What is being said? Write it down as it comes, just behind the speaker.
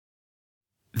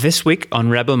This week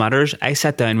on Rebel Matters, I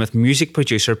sat down with music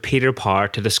producer Peter Parr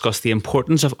to discuss the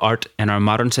importance of art in our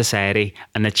modern society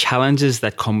and the challenges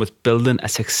that come with building a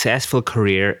successful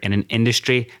career in an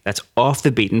industry that's off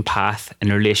the beaten path in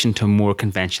relation to more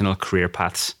conventional career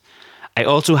paths. I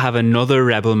also have another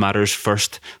Rebel Matters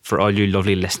first for all you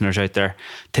lovely listeners out there.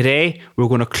 Today, we're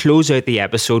going to close out the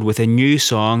episode with a new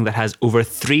song that has over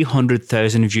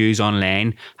 300,000 views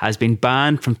online, has been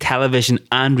banned from television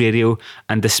and radio,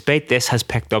 and despite this has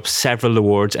picked up several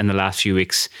awards in the last few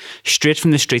weeks. Straight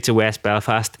from the streets of West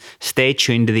Belfast, stay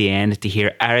tuned to the end to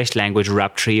hear Irish language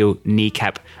rap trio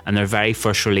Kneecap and their very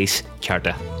first release,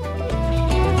 Cearta.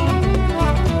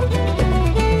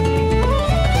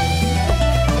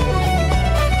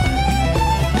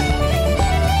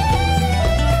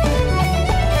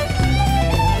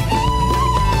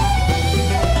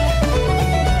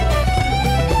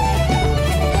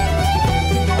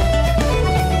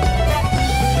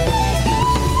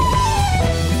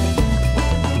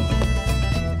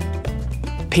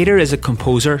 Peter is a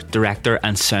composer, director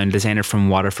and sound designer from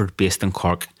Waterford based in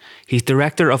Cork. He's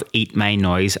director of Eat My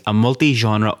Noise, a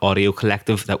multi-genre audio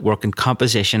collective that work in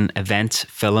composition, events,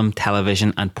 film,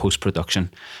 television and post-production.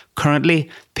 Currently,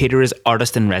 Peter is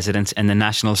artist in residence in the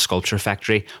National Sculpture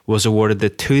Factory, was awarded the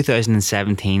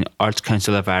 2017 Arts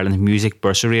Council of Ireland Music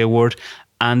Bursary Award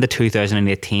and the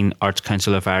 2018 Arts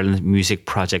Council of Ireland Music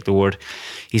Project Award.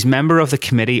 He's member of the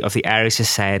committee of the Irish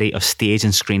Society of Stage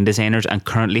and Screen Designers and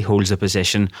currently holds the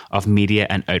position of Media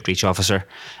and Outreach Officer.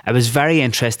 I was very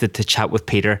interested to chat with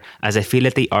Peter as I feel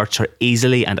that the arts are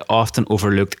easily and often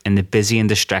overlooked in the busy and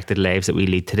distracted lives that we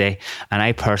lead today, and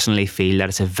I personally feel that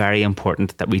it's very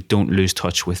important that we don't lose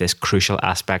touch with this crucial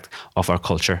aspect of our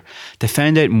culture. To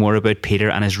find out more about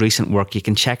Peter and his recent work, you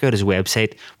can check out his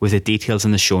website with the details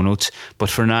in the show notes,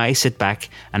 but for now, sit back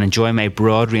and enjoy my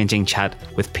broad-ranging chat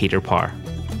with Peter Parr.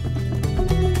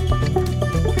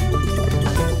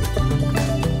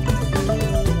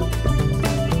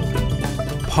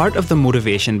 Part of the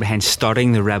motivation behind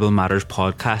starting the Rebel Matters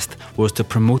podcast was to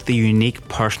promote the unique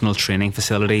personal training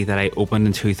facility that I opened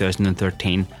in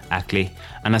 2013, Ackley.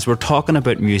 And as we're talking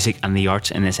about music and the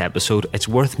arts in this episode, it's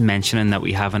worth mentioning that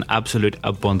we have an absolute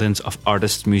abundance of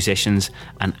artists, musicians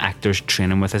and actors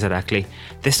training with us at Ackley.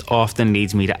 This often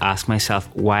leads me to ask myself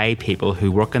why people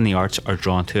who work in the arts are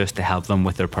drawn to us to help them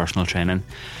with their personal training.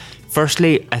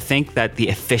 Firstly, I think that the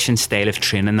efficient style of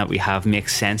training that we have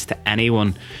makes sense to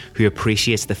anyone who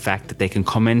appreciates the fact that they can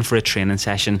come in for a training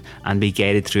session and be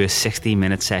guided through a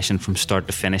 60-minute session from start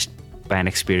to finish by an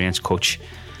experienced coach.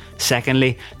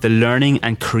 Secondly, the learning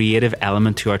and creative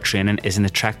element to our training is an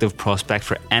attractive prospect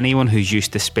for anyone who's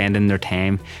used to spending their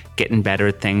time getting better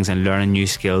at things and learning new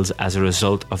skills as a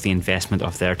result of the investment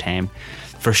of their time.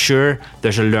 For sure,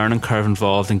 there's a learning curve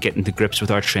involved in getting to grips with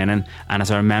our training, and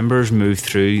as our members move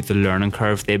through the learning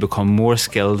curve, they become more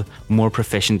skilled, more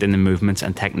proficient in the movements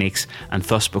and techniques, and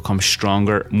thus become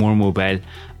stronger, more mobile,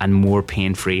 and more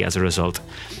pain-free as a result.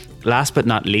 Last but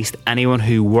not least, anyone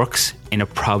who works in a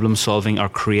problem-solving or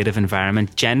creative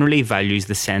environment generally values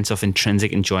the sense of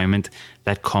intrinsic enjoyment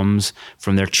that comes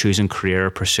from their chosen career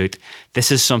or pursuit. This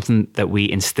is something that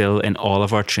we instill in all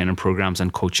of our training programs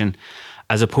and coaching.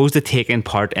 As opposed to taking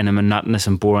part in a monotonous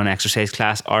and boring exercise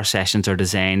class, our sessions are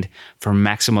designed for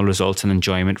maximal results and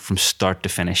enjoyment from start to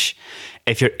finish.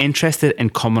 If you're interested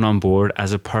in coming on board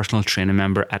as a personal training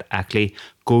member at Ackley,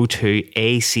 go to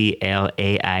aclai.ie,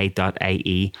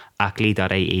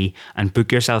 ackley.ie, and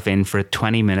book yourself in for a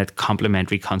 20-minute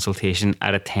complimentary consultation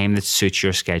at a time that suits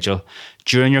your schedule.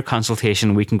 During your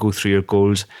consultation, we can go through your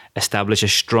goals, establish a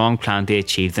strong plan to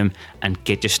achieve them, and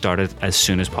get you started as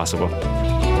soon as possible.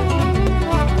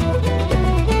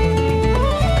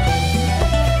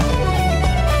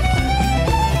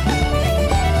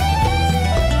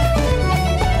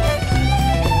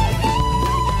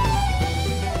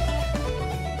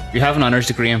 You have an honours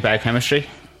degree in biochemistry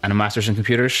and a master's in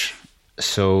computers.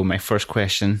 So my first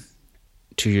question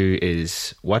to you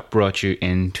is, what brought you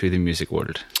into the music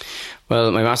world?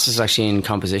 Well, my master's is actually in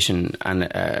composition, and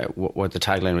what the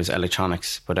tagline was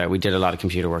electronics, but we did a lot of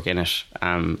computer work in it.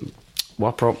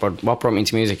 What brought me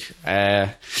into music?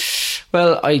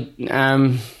 Well,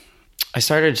 I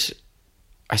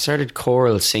started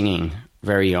choral singing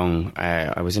very young.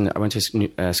 I went to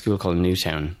a school called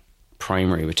Newtown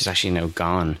Primary, which is actually now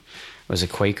gone. It was a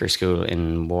Quaker school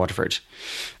in Waterford,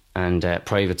 and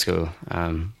private school.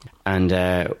 And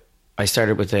I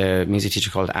started with a music teacher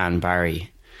called Anne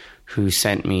Barry, who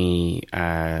started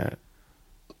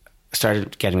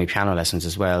getting me piano lessons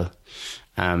as well.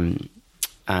 And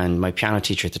my piano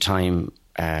teacher at the time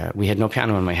we had no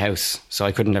piano in my house, so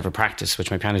I couldn't ever practice,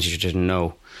 which my piano teacher didn't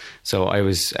know. So I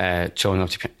was showing up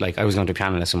to, like, I was going to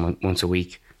piano lesson once a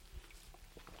week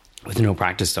with no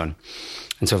practice done.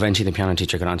 And so eventually the piano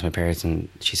teacher got on to my parents and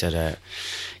she said,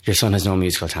 your son has no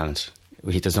musical talent.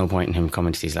 There's no point in him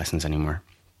coming to these lessons anymore.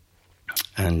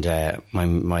 And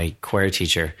my choir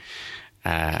teacher,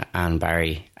 Anne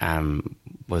Barry,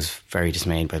 was very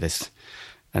dismayed by this.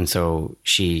 And so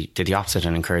she did the opposite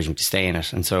and encouraged me to stay in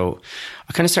it. And so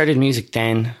I kind of started music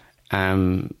then,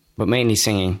 but mainly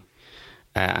singing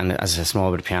and as a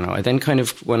small bit of piano. I then kind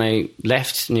of, when I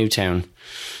left Newtown,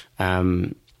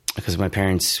 because my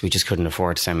parents, we just couldn't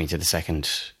afford to send me to the second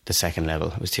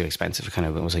level. It was too expensive.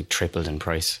 It was like tripled in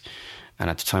price. And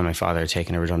at the time, my father had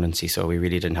taken a redundancy, so we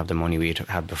really didn't have the money we'd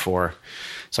had before.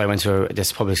 So I went to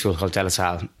this public school called De La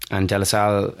Salle. And De La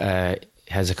Salle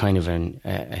has a kind of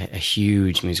a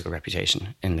huge musical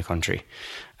reputation in the country,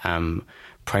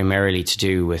 primarily to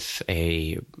do with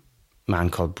a man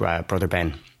called Brother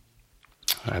Ben.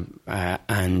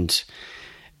 And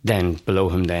then below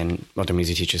him, then other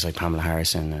music teachers like Pamela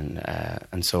Harrison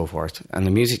and so forth. And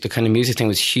the kind of music thing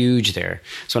was huge there.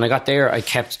 So when I got there, I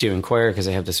kept doing choir because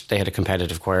they had a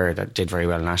competitive choir that did very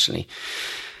well nationally.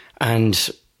 And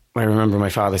I remember my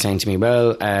father saying to me,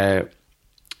 well,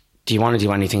 do you want to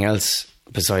do anything else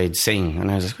besides sing?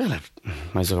 And I was like, well, I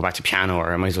might as well go back to piano,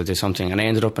 or I might as well do something. And I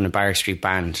ended up in a Barrack Street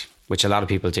band, which a lot of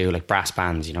people do, like brass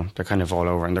bands, you know. They're kind of all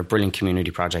over, and they're brilliant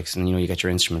community projects, and, you know, you get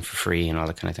your instrument for free and all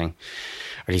that kind of thing.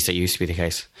 Or at least that used to be the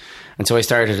case. And so I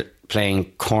started playing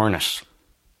cornet,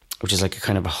 which is like a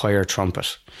kind of a higher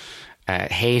trumpet.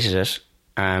 Hated it.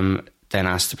 Then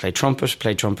asked to play trumpet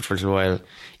for a little while.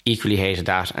 Equally hated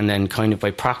that. And then kind of by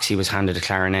proxy was handed a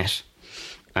clarinet.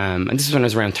 And this is when I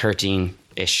was around 13,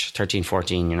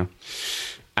 14, you know.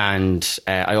 And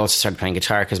I also started playing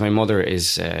guitar because my mother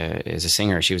is a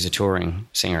singer. She was a touring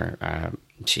singer.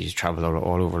 She's travelled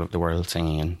all over the world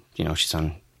singing, and, you know, she's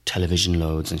on television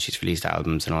loads and she's released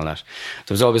albums and all that.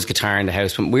 There was always guitar in the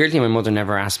house, but weirdly my mother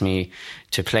never asked me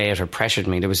to play it or pressured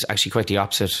me. There was actually quite the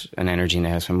opposite an energy in the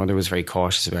house. My mother was very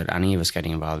cautious about any of us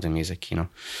getting involved in music, you know,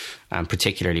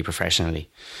 particularly professionally.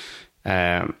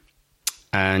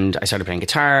 And I started playing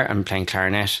guitar and playing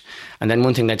clarinet, and then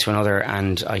one thing led to another,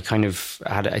 and I kind of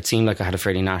it seemed like I had a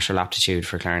fairly natural aptitude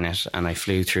for clarinet, and I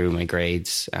flew through my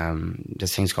grades.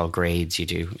 There's things called grades you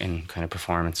do in kind of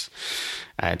performance.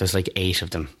 There's like 8 of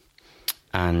them,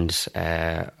 and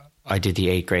I did the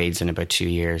 8 grades in about 2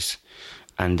 years,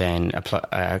 and then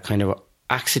kind of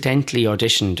accidentally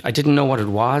auditioned. I didn't know what it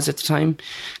was at the time,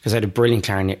 because I had a brilliant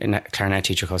clarinet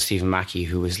teacher called Stephen Mackey,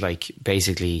 who was like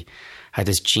basically had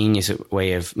this genius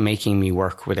way of making me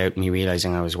work without me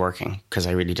realising I was working, because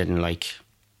I really didn't like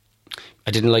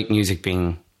music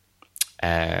being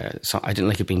so I didn't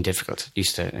like it being difficult. It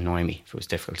used to annoy me if it was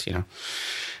difficult, you know.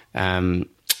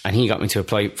 And he got me to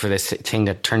apply for this thing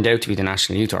that turned out to be the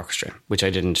National Youth Orchestra, which I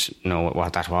didn't know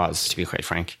what that was, to be quite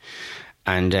frank.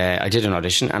 And I did an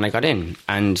audition and I got in,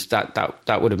 and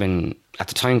that would have been at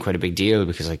the time quite a big deal,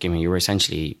 because, like, I mean, you were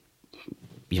essentially,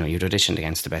 you know, you'd auditioned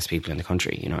against the best people in the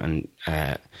country, you know. And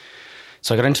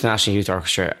so I got into the National Youth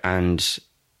Orchestra, and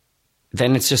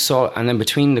then it's just so, and then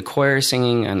between the choir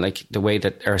singing and like the way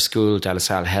that our school, De La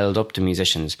Salle, held up the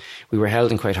musicians, we were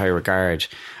held in quite high regard,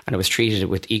 and it was treated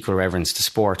with equal reverence to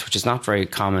sport, which is not very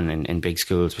common in big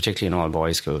schools, particularly in all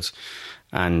boys schools.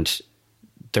 And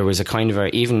there was a kind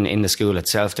of even in the school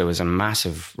itself, there was a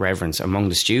massive reverence among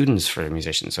the students for the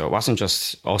musicians. So it wasn't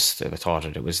just us that thought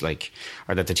it, it was like,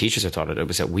 or that the teachers had thought it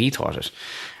was that we thought it.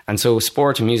 And so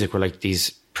sport and music were like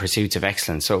these pursuits of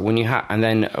excellence. So when you and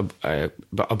then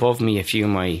above me, a few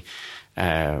of my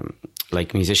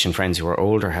like musician friends who were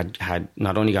older had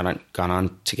not only gone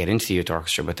on to get into the youth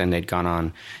orchestra, but then they'd gone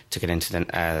on to get into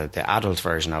the adult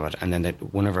version of it, and then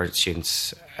one of our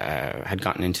students had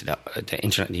gotten into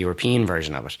the European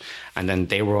version of it, and then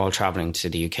they were all travelling to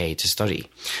the UK to study.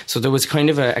 So there was kind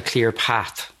of a clear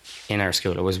path in our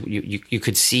school. It was you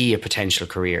could see a potential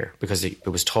career because it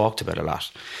was talked about a lot,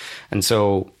 and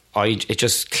so it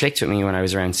just clicked with me when I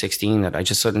was around 16 that I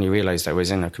just suddenly realised I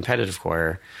was in a competitive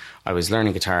choir. I was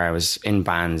learning guitar, I was in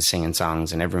bands singing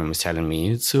songs, and everyone was telling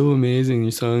me, it's so amazing,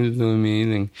 your song is so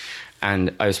amazing.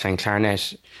 And I was playing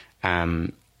clarinet,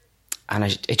 and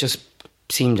it just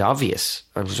seemed obvious.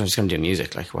 I was just going to do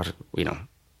music, like what, you know,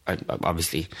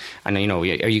 obviously. And, you know,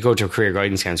 you go to a career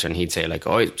guidance counsellor and he'd say like,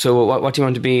 oh, so what do you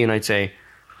want to be? And I'd say,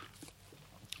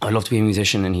 I'd love to be a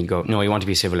musician. And he'd go, no, you want to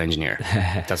be a civil engineer.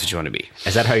 That's what you want to be.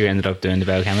 Is that how you ended up doing the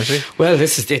biochemistry? Well,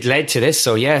 it led to this.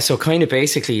 So yeah, so kind of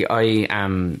basically I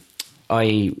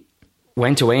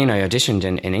went away and I auditioned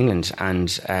in England, and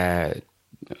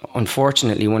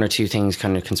unfortunately, one or two things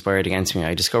kind of conspired against me.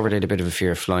 I discovered I had a bit of a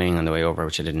fear of flying on the way over,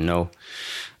 which I didn't know.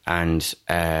 And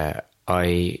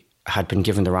I had been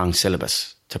given the wrong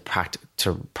syllabus to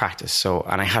practice. So,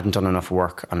 and I hadn't done enough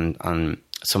work on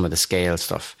some of the scale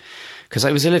stuff, because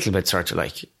I was a little bit sort of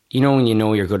like, when you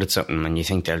know you're good at something and you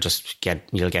think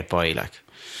you'll get by, like.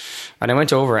 And I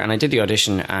went over and I did the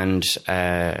audition, and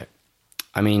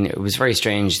it was very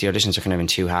strange. The auditions are kind of in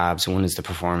two halves. One is the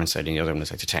performance side and the other one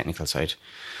is like the technical side.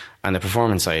 And the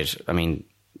performance side,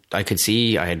 I could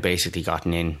see I had basically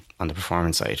gotten in on the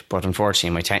performance side, but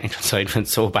unfortunately my technical side went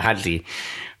so badly.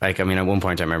 Like, at one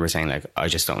point I remember saying, like, I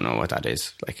just don't know what that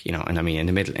is. Like, and in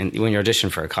the middle, and when you're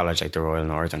auditioning for a college like the Royal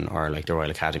Northern or like the Royal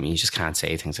Academy, you just can't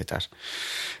say things like that.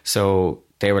 So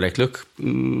they were like, look,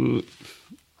 we're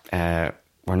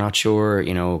not sure,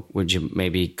 would you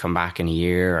maybe come back in a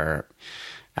year, or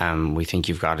we think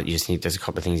you've got it. There's a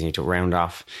couple of things you need to round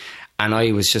off. And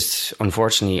I was just,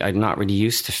 unfortunately, I'm not really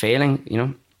used to failing,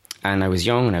 and I was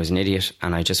young and I was an idiot,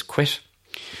 and I just quit.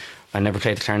 I never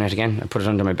played the clarinet again. I put it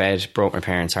under my bed, broke my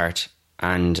parents' heart.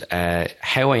 And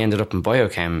how I ended up in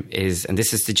biochem is, and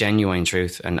this is the genuine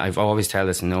truth, and I've always tell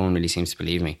this and no one really seems to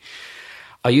believe me.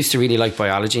 I used to really like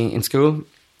biology in school,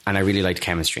 and I really liked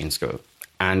chemistry in school.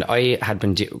 And I had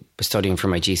been studying for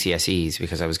my GCSEs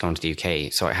because I was going to the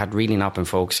UK. So I had really not been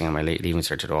focusing on my Leaving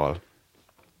Cert at all.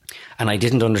 And I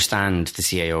didn't understand the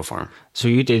CAO form. So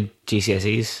you did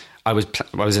GCSEs? I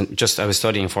was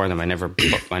studying for them. I never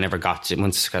got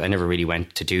to, I never really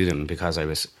went to do them because I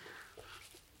was,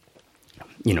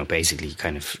 basically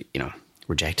kind of,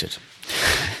 rejected.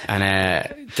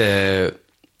 And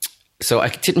so I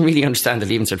didn't really understand the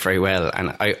Leaving Cert very well.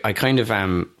 And I kind of,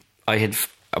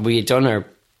 we had done our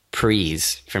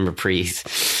pre's, remember pre's?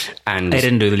 And I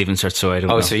didn't do the Leaving Cert, so I don't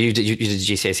know. Oh, so you did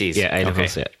GCSEs? Yeah, I did.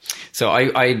 Okay. Yeah. So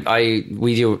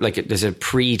we do, like, there's a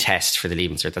pre-test for the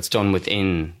Leaving Cert that's done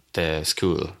within the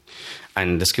school,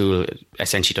 and the school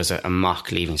essentially does a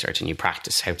mock Leaving Cert, and you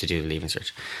practice how to do the Leaving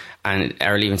Cert. And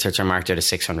our Leaving Certs are marked out as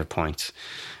 600 points,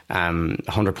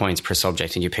 100 points per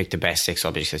subject, and you pick the best 6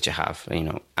 subjects that you have,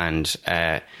 and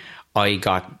I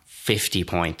got 50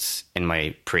 points in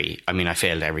my pre. I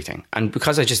failed everything. And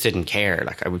because I just didn't care,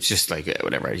 like, I was just like,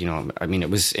 whatever, it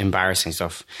was embarrassing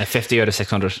stuff. 50 out of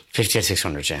 600? 50 out of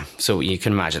 600, yeah. So you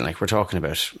can imagine, like, we're talking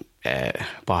about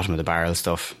bottom of the barrel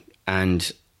stuff.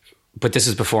 But this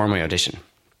is before my audition.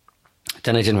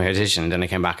 Then I did my audition, then I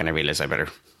came back and I realised I better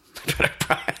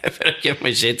get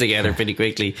my shit together pretty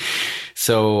quickly.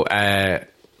 So I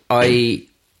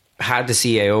had the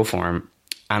CAO form,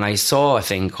 and I saw a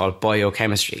thing called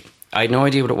biochemistry. I had no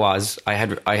idea what it was.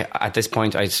 At this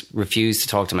point, I refused to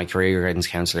talk to my career guidance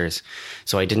counsellors,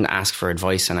 so I didn't ask for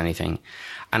advice on anything.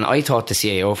 And I thought the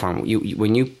CAO form,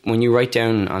 when you write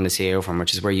down on the CAO form,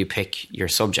 which is where you pick your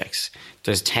subjects,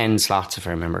 there's 10 slots if I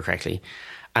remember correctly,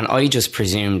 and I just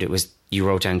presumed it was you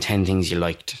wrote down 10 things you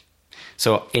liked.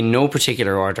 So in no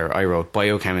particular order, I wrote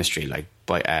biochemistry, like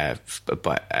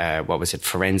what was it,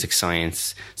 forensic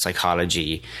science,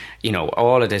 psychology,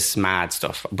 all of this mad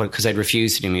stuff. But because I'd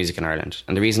refused to do music in Ireland,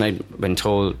 and the reason I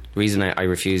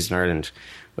refused in Ireland,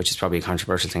 which is probably a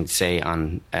controversial thing to say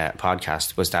on a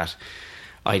podcast, was that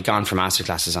I'd gone for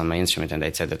masterclasses on my instrument, and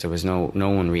they'd said that there was no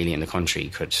one really in the country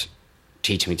could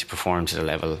teach me to perform to the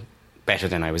level better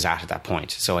than I was at that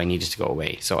point. So I needed to go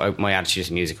away. So my attitude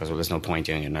to music was, well, there's no point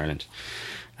doing it in Ireland.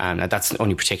 And that's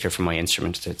only particular for my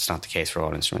instrument. It's not the case for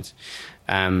all instruments.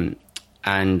 And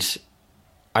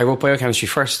I wrote biochemistry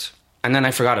first, and then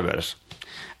I forgot about it.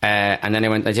 And then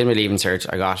I did my Leaving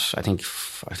Cert. I got, I don't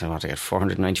know what I got,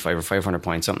 495 or 500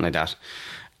 points, something like that.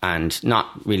 And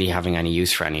not really having any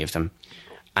use for any of them.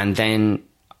 And then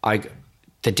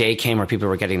the day came where people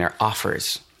were getting their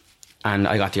offers, and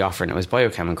I got the offer, and it was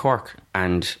biochem in Cork.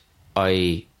 And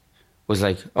I was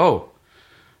like, oh,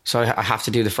 so I have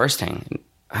to do the first thing. And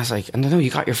I was like, no,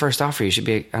 you got your first offer, you should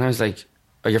be. And I was like,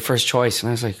 or your first choice. And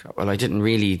I was like, well, I didn't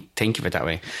really think of it that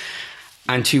way.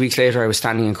 And 2 weeks later, I was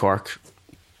standing in Cork,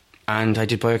 and I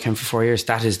did biochem for 4 years.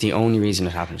 That is the only reason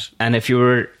it happened. And if you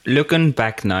were looking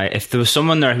back now, if there was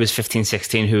someone there who was 15,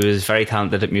 16 who was very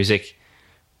talented at music,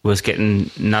 was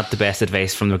getting not the best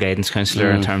advice from their guidance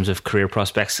counsellor in terms of career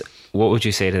prospects, what would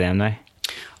you say to them now?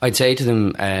 I'd say to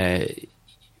them,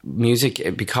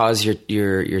 music, because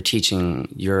you're teaching,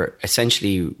 you're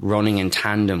essentially running in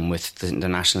tandem with the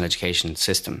national education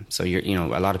system. So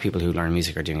a lot of people who learn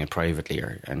music are doing it privately,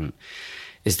 and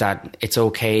is that it's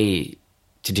okay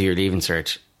to do your Leaving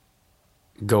Cert,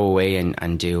 go away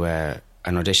and do an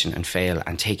audition and fail,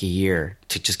 and take a year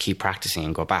to just keep practicing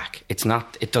and go back. It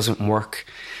doesn't work.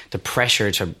 The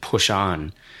pressure to push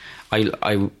on.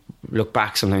 I look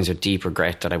back sometimes with deep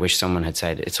regret that I wish someone had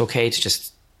said, it's okay to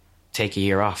just take a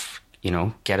year off, you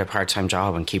know, get a part-time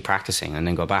job and keep practicing and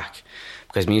then go back,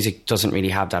 because music doesn't really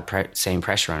have that same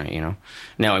pressure on it, you know.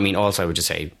 Now, I mean, also I would just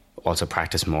say also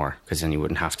practice more, because then you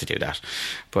wouldn't have to do that.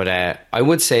 But I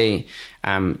would say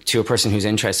to a person who's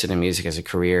interested in music as a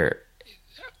career,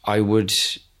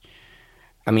 it's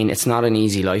not an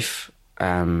easy life.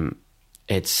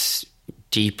 It's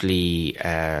deeply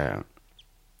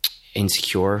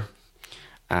insecure,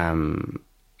 and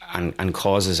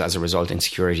causes as a result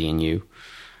insecurity in you.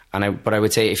 But I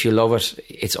would say if you love it,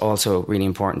 it's also really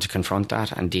important to confront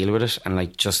that and deal with it, and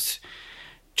like just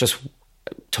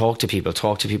talk to people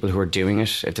who are doing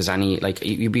it. If there's any, like,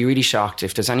 you'd be really shocked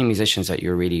if there's any musicians that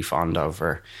you're really fond of,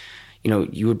 or, you know,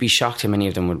 you would be shocked how many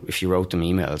of them would, if you wrote them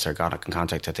emails or got in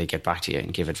contact, that they get back to you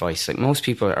and give advice. Like, most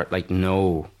people are like,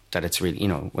 know that it's really, you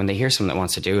know, when they hear someone that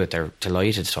wants to do it, they're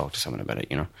delighted to talk to someone about it,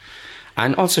 you know.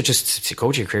 And also just to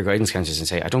go to your career guidance counselors and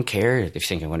say, I don't care if you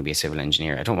think I want to be a civil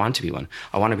engineer. I don't want to be one.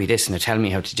 I want to be this, and they're telling me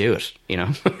how to do it, you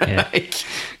know. Yeah.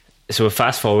 So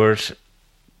fast forward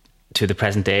to the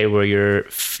present day, where you're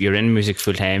in music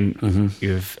full time. Mm-hmm.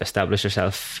 You've established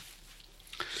yourself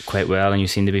quite well, and you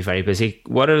seem to be very busy.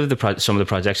 What are some of the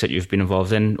projects that you've been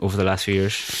involved in over the last few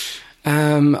years?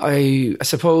 I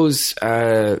suppose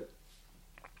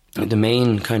the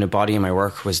main kind of body of my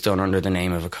work was done under the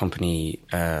name of a company,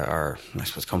 or I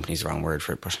suppose company is the wrong word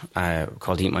for it, but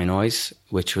called Eat My Noise,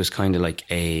 which was kind of like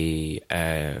a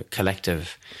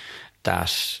collective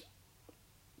that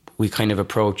we kind of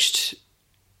approached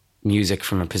music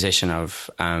from a position of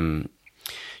trying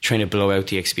to blow out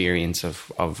the experience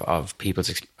of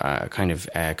people's kind of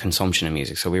consumption of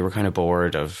music. So we were kind of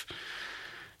bored of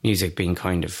music being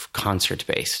kind of concert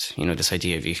based, you know, this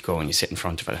idea of you go and you sit in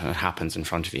front of it and it happens in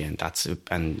front of you,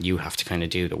 and you have to kind of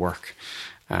do the work.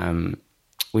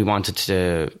 We wanted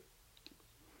to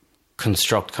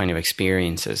construct kind of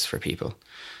experiences for people.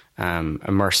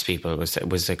 Immerse people was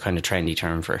the kind of trendy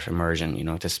term for it, immersion, you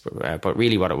know. But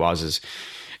really what it was is,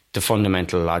 the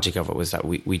fundamental logic of it was that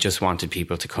we just wanted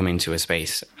people to come into a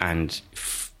space and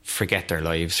forget their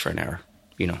lives for an hour,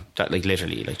 you know, that, like,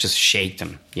 literally, like, just shake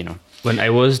them, you know. When I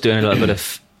was doing a little bit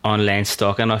of online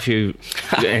stalking of you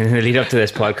in the lead up to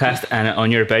this podcast, and on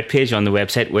your about page on the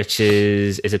website, which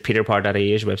is it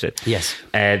peterparr.ie is your website? Yes.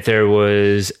 There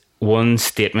was one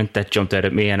statement that jumped out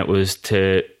at me, and it was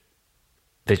that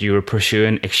you were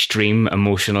pursuing extreme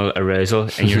emotional arousal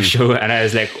in your show, and I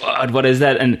was like, what is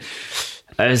that? And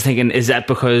I was thinking, is that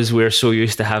because we're so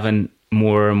used to having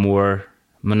more and more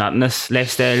monotonous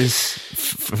lifestyles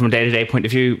from a day-to-day point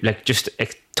of view? Like, just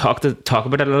talk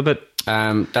about it a little bit.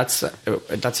 That's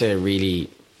a really.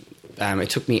 It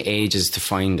took me ages to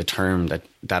find a term that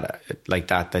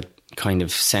kind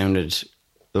of sounded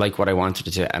like what I wanted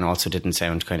it to, and also didn't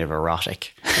sound kind of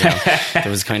erotic. You know?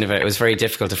 It was very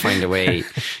difficult to find a way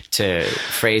to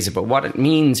phrase it. But what it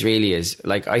means really is,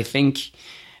 like, I think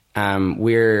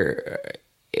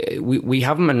we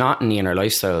have monotony in our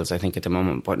lifestyles, I think, at the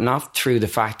moment, but not through the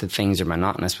fact that things are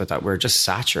monotonous, but that we're just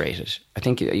saturated. I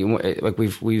think like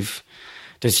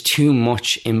there's too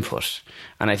much input,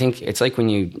 and I think it's like when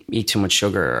you eat too much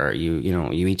sugar, or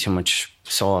you eat too much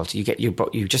salt,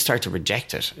 you just start to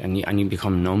reject it, and you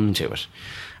become numb to it.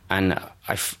 And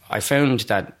I found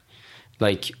that,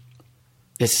 like,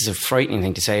 this is a frightening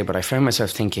thing to say, but I found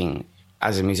myself thinking,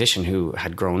 as a musician who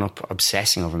had grown up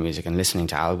obsessing over music and listening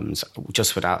to albums,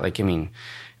 just without, like, I mean,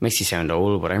 it makes you sound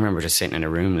old, but I remember just sitting in a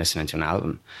room listening to an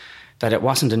album, that it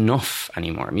wasn't enough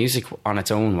anymore. Music on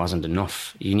its own wasn't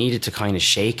enough. You needed to kind of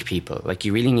shake people. Like,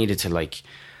 you really needed to like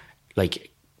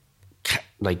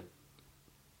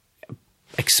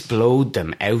explode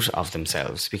them out of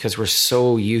themselves, because we're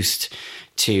so used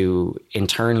to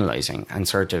internalizing and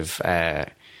sort of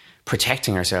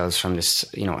protecting ourselves from this,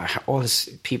 you know, all this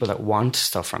people that want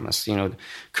stuff from us. You know,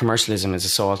 commercialism is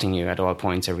assaulting you at all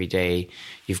points every day.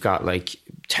 You've got, like,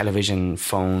 television,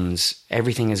 phones,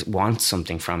 everything wants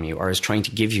something from you, or is trying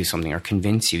to give you something or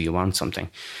convince you want something.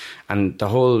 And the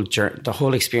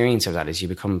whole experience of that is you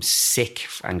become sick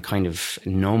and kind of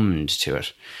numbed to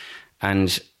it.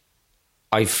 And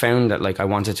I found that, like, I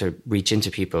wanted to reach into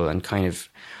people and kind of,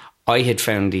 I had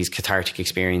found these cathartic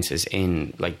experiences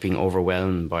in, like, being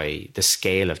overwhelmed by the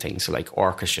scale of things. So, like,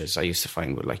 orchestras, I used to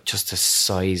find would, like, just the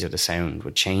size of the sound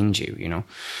would change you, you know.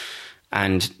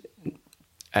 And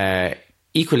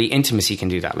equally, intimacy can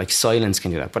do that. Like, silence can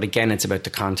do that. But again, it's about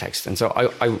the context. And so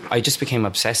I just became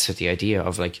obsessed with the idea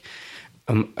of,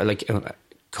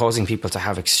 causing people to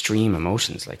have extreme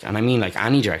emotions. Like, and I mean, like,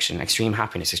 any direction, extreme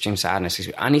happiness, extreme sadness,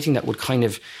 anything that would kind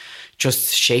of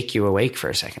just shake you awake for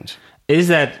a second. Is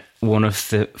that one of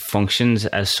the functions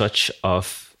as such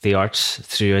of the arts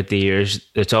throughout the years,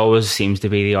 it always seems to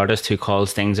be the artist who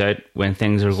calls things out when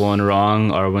things are going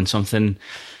wrong, or when something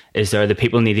is there that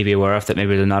people need to be aware of that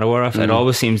maybe they're not aware of. It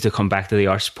always seems to come back to the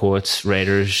arts, poets,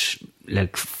 writers,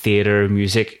 like theatre,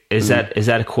 music. Is that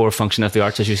a core function of the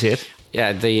arts as you see it?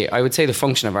 Yeah, I would say the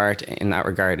function of art in that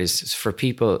regard is for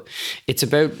people, it's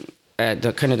about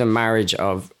the kind of the marriage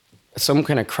of some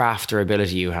kind of craft or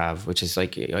ability you have, which is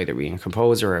like either being a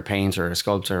composer or a painter or a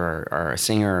sculptor or a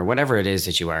singer or whatever it is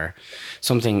that you are,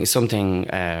 something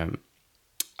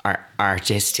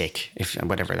artistic, if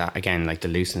whatever that, again, like the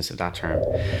looseness of that term,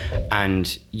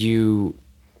 and you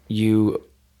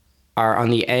are on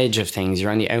the edge of things,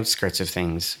 you're on the outskirts of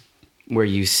things, where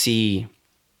you see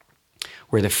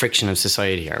where the friction of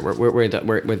society are, where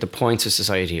the points of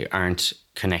society aren't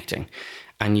connecting,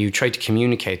 and you try to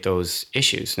communicate those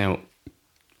issues. Now,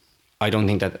 I don't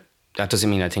think that doesn't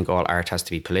mean I think all art has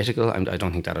to be political. I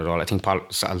don't think that at all. I think a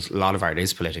lot of art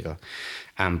is political,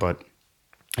 but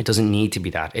it doesn't need to be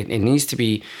that. It needs to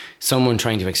be someone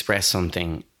trying to express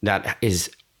something that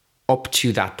is up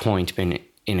to that point been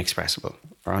inexpressible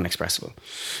or unexpressible.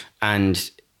 And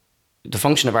the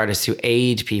function of art is to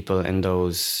aid people in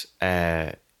those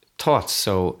thoughts.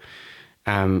 So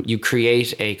you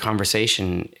create a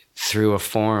conversation through a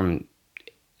form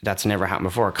that's never happened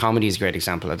before. Comedy is a great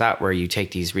example of that, where you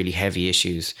take these really heavy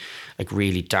issues, like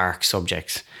really dark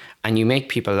subjects, and you make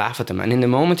people laugh at them. And in the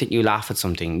moment that you laugh at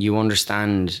something, you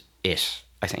understand it,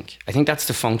 I think. I think that's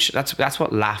the function. That's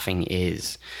what laughing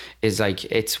is like,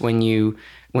 it's when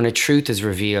a truth is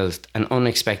revealed, an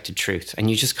unexpected truth, and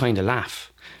you just kind of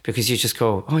laugh because you just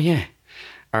go, oh yeah.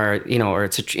 Or, or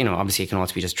it's obviously it can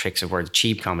also be just tricks of words.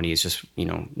 Cheap comedy is just,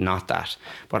 not that.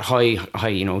 But high,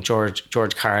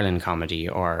 George Carlin comedy,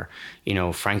 or,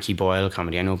 Frankie Boyle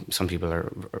comedy. I know some people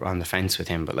are on the fence with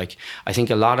him, but like, I think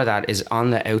a lot of that is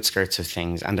on the outskirts of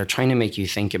things, and they're trying to make you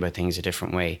think about things a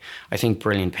different way. I think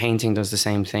brilliant painting does the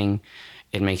same thing.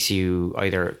 It makes you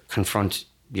either confront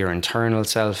your internal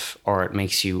self, or it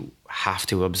makes you have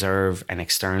to observe an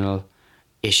external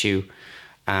issue.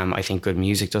 I think good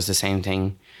music does the same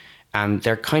thing.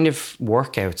 They're kind of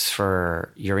workouts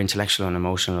for your intellectual and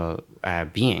emotional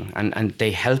being, and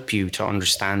they help you to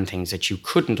understand things that you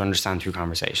couldn't understand through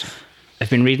conversation. I've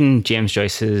been reading James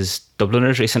Joyce's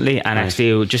Dubliners recently, and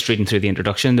actually just reading through the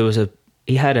introduction, it was a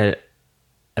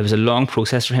long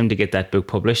process for him to get that book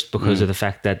published, because of the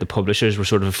fact that the publishers were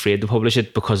sort of afraid to publish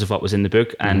it because of what was in the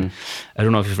book. And I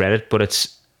don't know if you've read it, but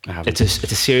it's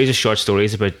a series of short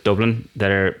stories about Dublin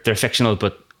they're fictional,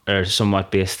 but are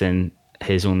somewhat based in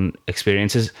his own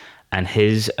experiences. And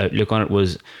his outlook on it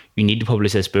was, you need to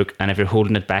publish this book, and if you're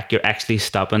holding it back, you're actually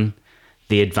stopping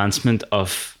the advancement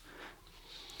of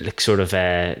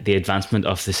the advancement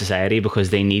of the society, because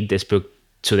they need this book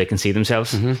so they can see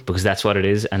themselves, because that's what it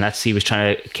is. And he was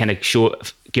trying to kind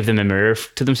of give them a mirror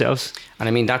to themselves. And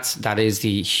I mean, that is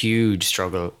the huge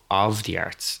struggle of the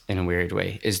arts in a weird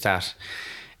way, is that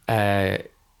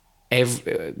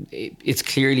it's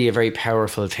clearly a very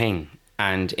powerful thing.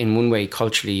 And in one way,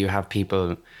 culturally, you have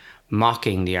people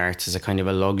mocking the arts as a kind of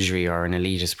a luxury or an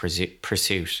elitist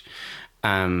pursuit.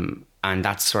 And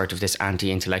that's sort of this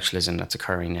anti-intellectualism that's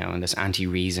occurring now, and this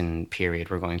anti-reason period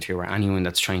we're going through, where anyone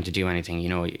that's trying to do anything,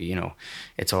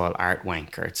 it's all art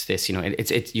wank, or it's this,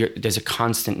 there's a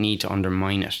constant need to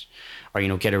undermine it, or,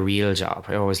 get a real job.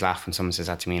 I always laugh when someone says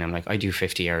that to me, and I'm like, I do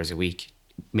 50 hours a week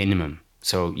minimum.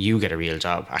 So you get a real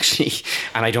job, actually,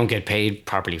 and I don't get paid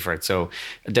properly for it. So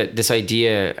this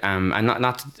idea, and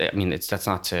that's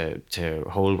not to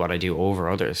hold what I do over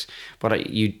others, but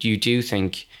you do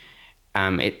think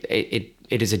it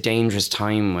is a dangerous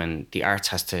time when the arts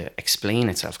has to explain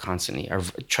itself constantly, or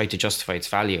try to justify its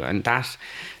value. And that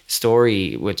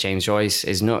story with James Joyce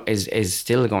is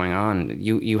still going on.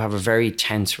 You have a very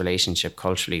tense relationship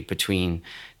culturally between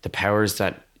the powers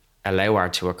that allow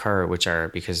art to occur, which are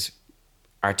because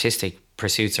artistic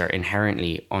pursuits are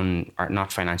inherently are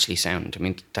not financially sound. I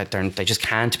mean, they just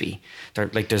can't be.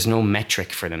 There's no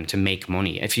metric for them to make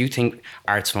money. If you think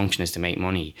art's function is to make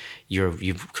money,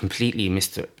 you've completely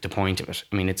missed the point of it.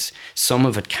 I mean, some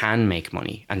of it can make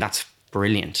money, and that's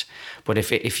brilliant. But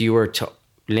if you were to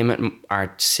limit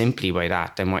art simply by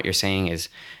that, then what you're saying is,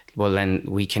 well, then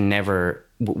we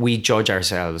judge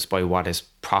ourselves by what is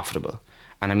profitable.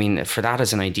 And I mean, for that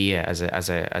as an idea, as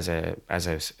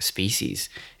a species,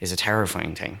 is a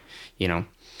terrifying thing,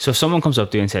 So if someone comes up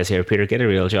to you and says, "Here, Peter, get a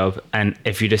real job," and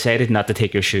if you decided not to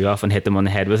take your shoe off and hit them on the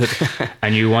head with it,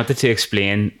 and you wanted to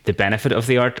explain the benefit of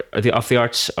the art, or of the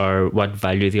arts, or what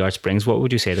value the arts brings, what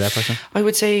would you say to that person? I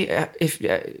would say,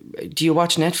 do you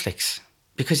watch Netflix?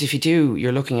 because if you do,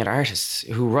 you're looking at artists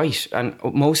who write, and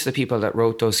most of the people that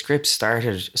wrote those scripts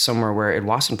started somewhere where it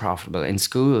wasn't profitable, in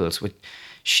schools with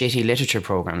shitty literature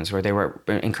programs where they were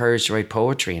encouraged to write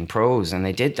poetry and prose, and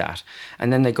they did that.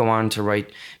 And then they go on to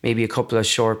write maybe a couple of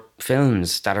short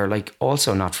films that are like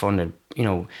also not funded, you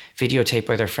know, videotaped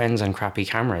by their friends on crappy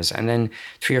cameras. And then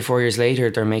 3 or 4 years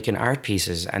later, they're making art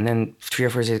pieces. And then 3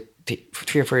 or 4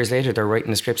 years later, they're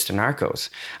writing the scripts to Narcos.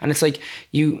 And it's like,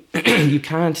 you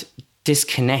can't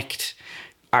disconnect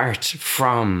art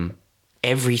from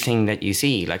everything that you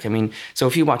see. Like, I mean, so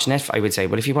if you watch Netflix, I would say,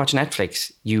 well, if you watch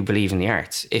Netflix, you believe in the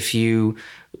arts. If you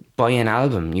buy an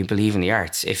album, you believe in the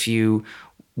arts. If you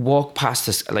walk past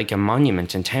this, like a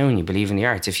monument in town, you believe in the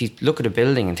arts. If you look at a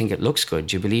building and think it looks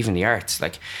good, you believe in the arts.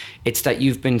 Like, it's that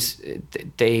you've been,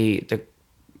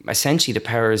 essentially the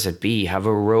powers that be have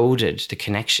eroded the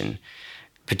connection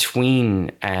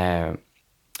between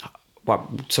what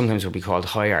sometimes would be called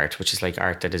high art, which is like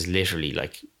art that is literally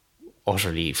like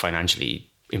utterly financially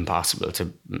impossible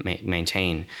to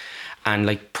maintain, and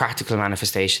like practical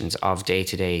manifestations of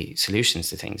day-to-day solutions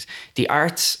to things. The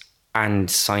arts and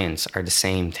science are the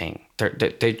same thing.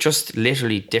 They're just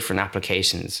literally different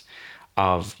applications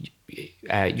of,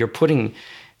 you're putting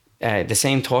the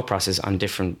same thought process on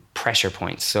different pressure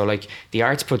points. So like the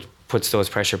arts puts those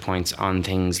pressure points on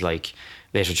things like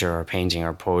literature or painting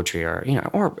or poetry, or, you know,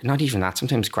 or not even that,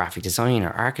 sometimes graphic design or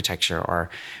architecture or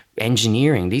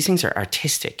engineering. These things are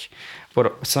artistic,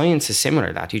 but science is similar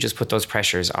to that. You just put those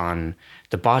pressures on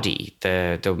the body,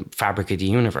 the fabric of the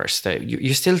universe.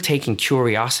 You're still taking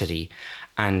curiosity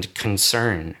and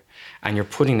concern, and you're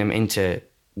putting them into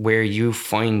where you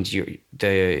find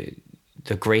the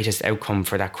greatest outcome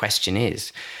for that question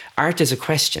is. Art is a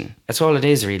question. That's all it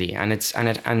is, really, and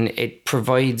it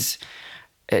provides.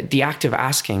 The act of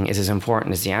asking is as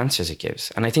important as the answers it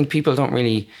gives. And I think people don't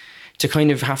really, to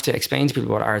kind of have to explain to people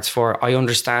what art's for. I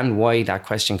understand why that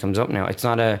question comes up now. It's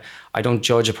not I don't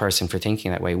judge a person for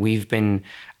thinking that way. We've been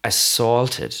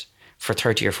assaulted for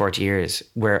 30 or 40 years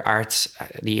where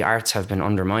the arts have been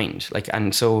undermined. Like,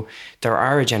 and so there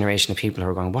are a generation of people who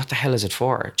are going, what the hell is it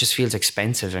for? It just feels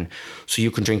expensive. And so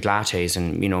you can drink lattes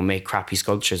and, you know, make crappy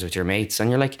sculptures with your mates. And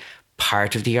you're like,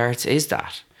 part of the arts is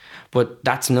that. But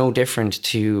that's no different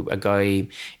to a guy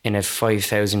in a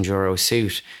 €5,000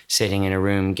 suit sitting in a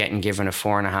room getting given a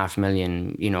 4.5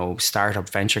 million, you know, startup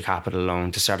venture capital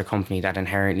loan to start a company that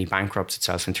inherently bankrupts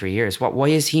itself in 3 years. Why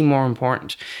is he more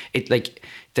important? It's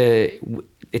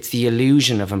the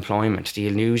illusion of employment, the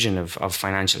illusion of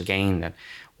financial gain that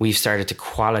we've started to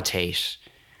qualitate.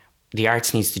 The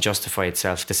arts needs to justify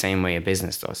itself the same way a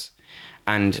business does.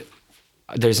 And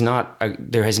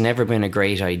there has never been a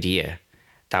great idea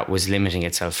that was limiting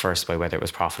itself first by whether it was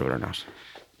profitable or not.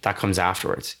 That comes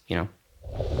afterwards, you know?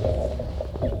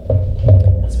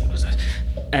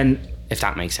 And if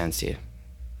that makes sense to you.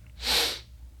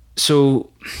 So,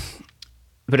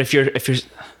 but if you're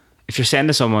saying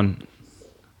to someone,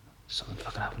 something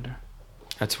fucking happened there.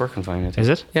 That's working fine, I think. Is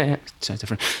it? Yeah. It sounds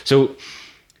different. So, what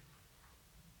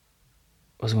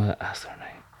was I going to ask there now?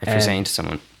 If you're saying to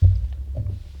someone,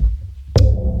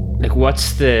 like,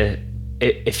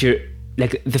 if you're,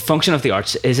 like, the function of the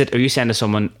arts, are you saying to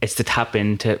someone, it's to tap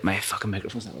into, my fucking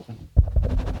microphone's not working.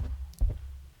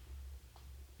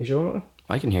 You sure?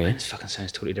 I can hear you. This fucking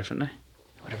sounds totally different now.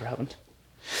 Whatever happened.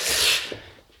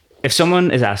 If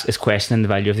someone is questioning the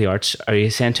value of the arts, are you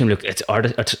saying to him, look,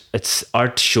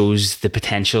 art shows the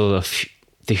potential of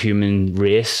the human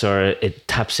race, or it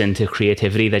taps into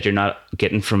creativity that you're not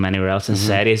getting from anywhere else in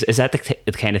society? Is that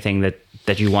the kind of thing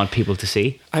that you want people to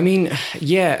see? I mean,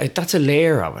 yeah, that's a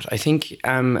layer of it. I think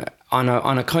on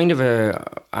a kind of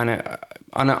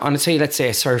let's say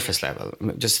a surface level,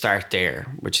 just start there,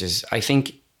 which is, I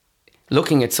think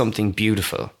looking at something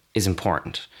beautiful is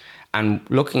important, and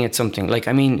looking at something like,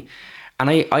 I mean, and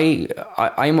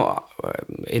I'm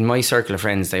in my circle of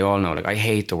friends, they all know, like, I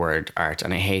hate the word art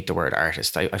and I hate the word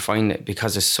artist. I find it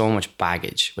because there's so much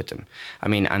baggage with them. I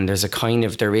mean, and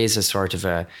there is a sort of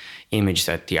a image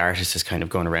that the artist is kind of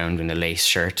going around in a lace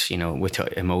shirt, you know, with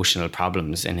emotional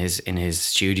problems in his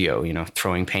studio, you know,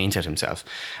 throwing paint at himself.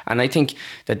 And I think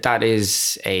that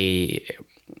is a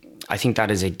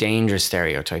dangerous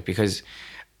stereotype, because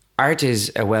art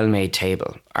is a well-made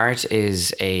table. Art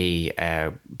is a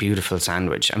beautiful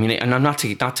sandwich. I mean, and I'm not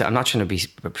trying to be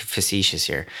facetious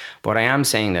here, but I am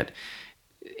saying that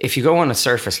if you go on a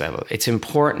surface level, it's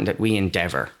important that we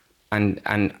endeavor,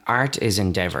 and art is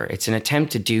endeavor. It's an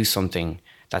attempt to do something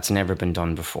that's never been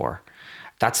done before.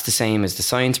 That's the same as the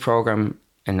science program.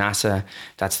 And NASA,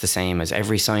 that's the same as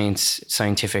every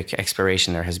scientific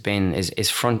exploration there has been is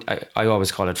I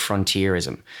always call it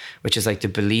frontierism, which is like the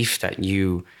belief that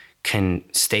you can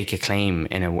stake a claim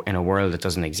in a world that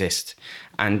doesn't exist.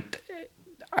 And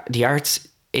the arts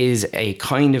is a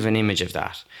kind of an image of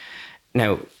that.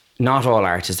 Now, not all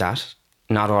art is that.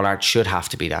 Not all art should have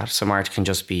to be that. Some art can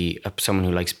just be someone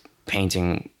who likes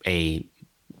painting a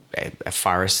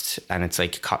forest, and it's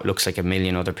like looks like a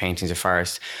million other paintings of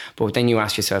forest. But then you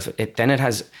ask yourself, it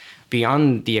has,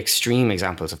 beyond the extreme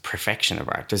examples of perfection of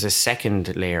art, there's a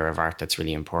second layer of art that's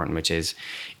really important, which is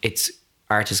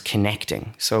art is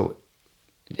connecting. So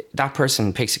that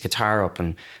person picks a guitar up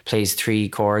and plays 3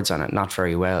 chords on it not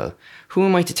very well. Who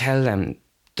am I to tell them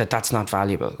that that's not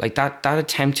valuable? Like that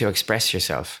attempt to express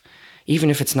yourself, even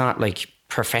if it's not like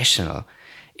professional,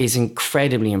 is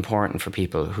incredibly important for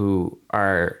people who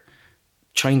are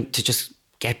trying to just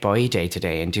get by day to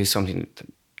day and do something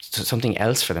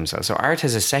else for themselves. So art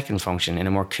has a second function in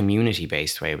a more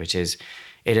community-based way, which is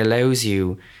it allows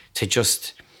you to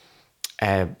just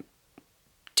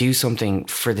do something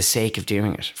for the sake of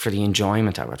doing it, for the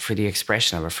enjoyment of it, for the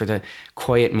expression of it, for the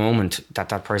quiet moment that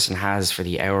person has for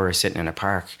the hour sitting in a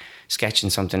park sketching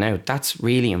something out. That's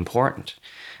really important.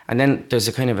 And then there's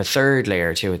a kind of a third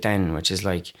layer to it then, which is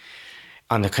like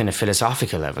on the kind of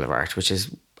philosophical level of art, which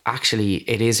is actually,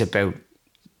 it is about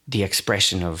the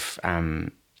expression of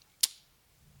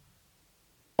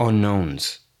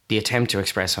unknowns, the attempt to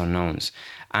express unknowns,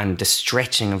 and the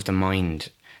stretching of the mind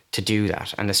to do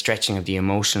that, and the stretching of the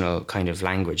emotional kind of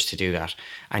language to do that,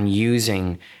 and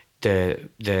using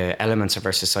the elements of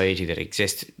our society that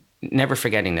exist, never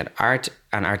forgetting that art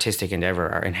and artistic endeavour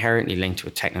are inherently linked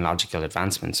with technological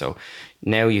advancement. So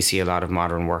now you see a lot of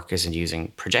modern work isn't using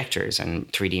projectors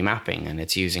and 3D mapping, and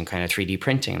it's using kind of 3D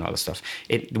printing and all this stuff.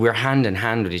 We're hand in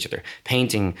hand with each other.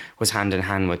 Painting was hand in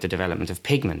hand with the development of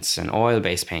pigments and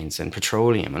oil-based paints and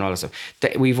petroleum and all this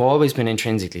stuff. We've always been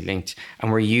intrinsically linked,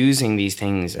 and we're using these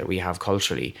things that we have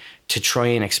culturally to try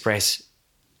and express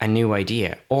a new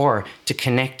idea or to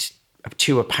connect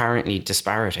two apparently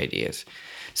disparate ideas.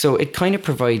 So it kind of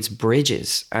provides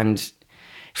bridges. And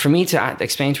for me to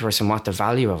explain to a person what the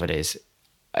value of it is,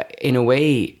 in a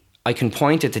way, I can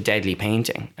point at the deadly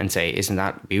painting and say, isn't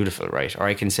that beautiful, right? Or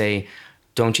I can say,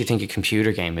 don't you think a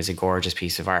computer game is a gorgeous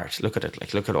piece of art? Look at it.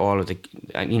 Like, look at all of the,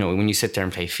 when you sit there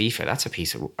and play FIFA, that's a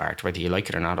piece of art, whether you like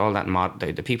it or not. All that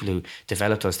the people who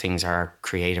develop those things are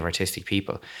creative, artistic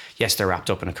people. Yes, they're wrapped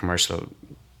up in a commercial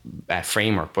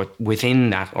framework, but within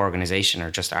that organization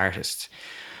are just artists.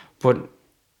 But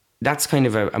that's kind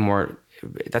of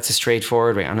that's a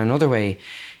straightforward way. And another way,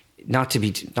 not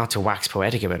to wax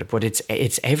poetic about it, but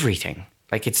it's everything.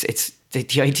 Like it's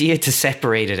the idea to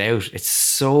separate it out. It's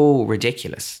so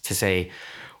ridiculous to say,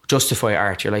 justify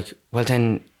art. You're like, well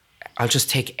then I'll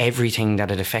just take everything that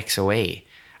it affects away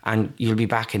and you'll be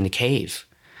back in the cave.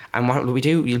 And what will we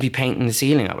do? You'll be painting the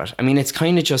ceiling of it. I mean, it's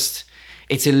kind of just,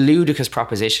 it's a ludicrous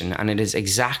proposition, and it is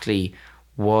exactly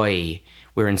why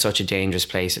we're in such a dangerous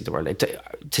place in the world.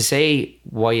 To say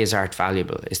why is art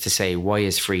valuable is to say why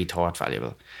is free thought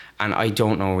valuable. And I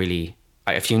don't know really,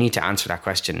 if you need to answer that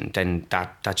question, then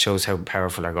that shows how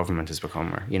powerful our government has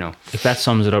become. Or, If that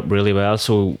sums it up really well.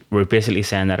 So we're basically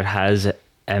saying that it has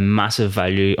a massive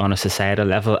value on a societal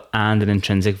level and an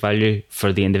intrinsic value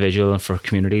for the individual and for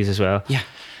communities as well. Yeah.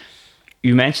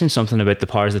 You mentioned something about the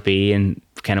powers that be and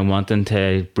kind of wanting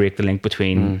to break the link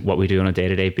between what we do on a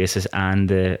day-to-day basis and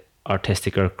the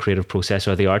artistic or creative process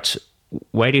or the arts.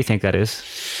 Why do you think that is?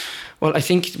 Well, I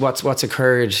think what's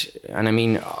occurred, and I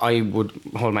mean, I would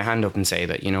hold my hand up and say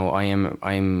that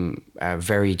I'm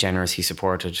very generously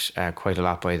supported quite a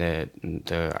lot by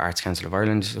the Arts Council of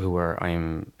Ireland,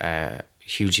 I'm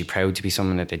hugely proud to be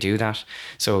someone that they do that.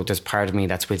 So there's part of me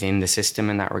that's within the system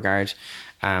in that regard.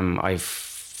 I've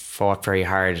fought very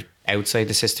hard outside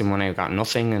the system when I got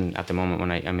nothing, and at the moment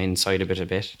when I'm inside a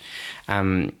bit.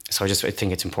 So I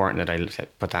think it's important that I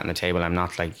put that on the table. I'm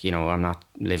not like, I'm not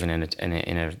living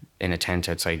in a tent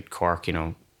outside Cork.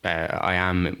 I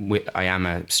am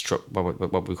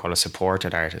what we call a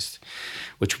supported artist,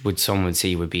 which some would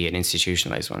see would be an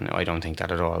institutionalized one. I don't think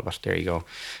that at all, but there you go.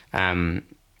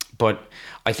 But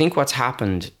I think what's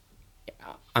happened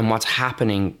and what's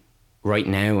happening right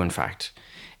now, in fact,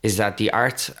 is that the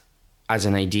arts as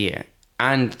an idea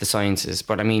and the sciences,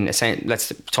 but I mean,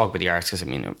 let's talk about the arts because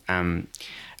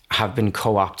have been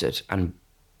co-opted and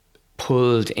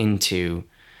pulled into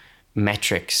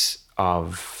metrics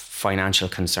of financial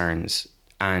concerns,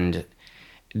 and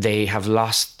they have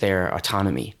lost their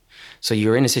autonomy. So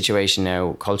you're in a situation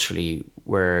now culturally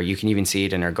where you can even see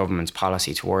it in our government's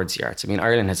policy towards the arts. I mean,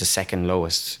 Ireland has the second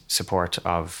lowest support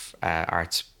of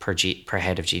arts per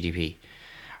head of GDP,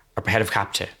 or per head of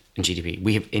capita in GDP.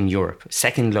 We have in Europe,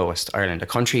 second lowest, Ireland, a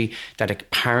country that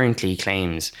apparently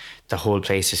claims the whole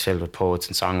place is filled with poets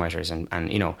and songwriters,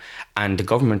 and the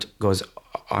government goes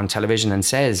on television and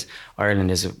says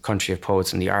Ireland is a country of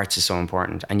poets and the arts is so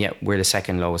important, and yet we're the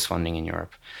second lowest funding in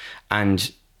Europe.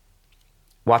 And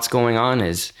what's going on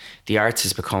is the arts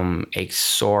has become a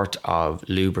sort of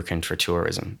lubricant for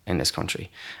tourism in this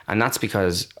country. And that's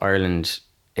because Ireland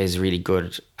is really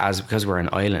good, because we're an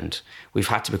island, we've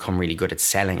had to become really good at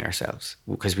selling ourselves,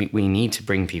 because we need to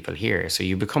bring people here. So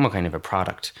you become a kind of a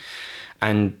product.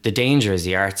 And the danger is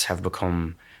the arts have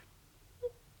become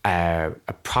a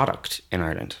product in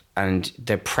Ireland. And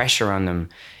the pressure on them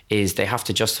is they have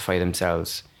to justify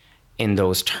themselves in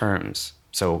those terms.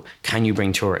 So can you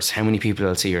bring tourists? How many people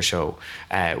will see your show?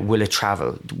 Will it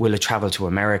travel? Will it travel to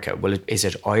America? Is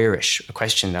it Irish? A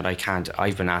question that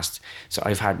I've been asked. So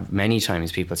I've had many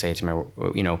times people say to me,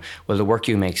 well, the work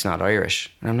you make's not Irish.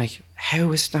 And I'm like,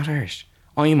 how is it not Irish?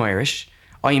 I'm Irish.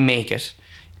 I make it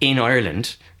in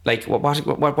Ireland. Like,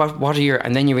 what are your...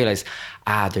 And then you realise,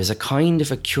 there's a kind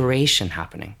of a curation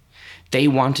happening. They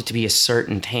want it to be a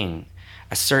certain thing,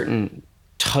 a certain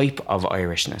type of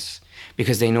Irishness,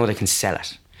 because they know they can sell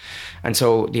it. And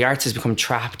so the arts has become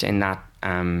trapped in that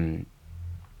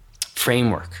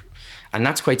framework. And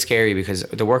that's quite scary, because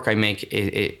the work I make,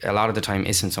 a lot of the time,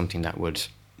 isn't something that would...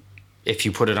 If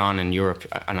you put it on in Europe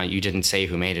and you didn't say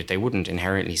who made it, they wouldn't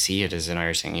inherently see it as an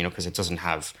Irish thing, because it doesn't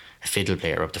have a fiddle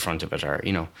player up the front of it, or,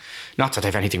 not that I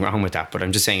have anything wrong with that, but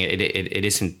I'm just saying it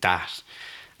isn't that.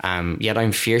 Yet I'm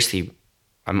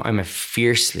a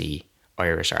fiercely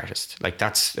Irish artist. Like,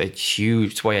 that's a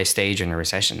huge... It's why I stage in a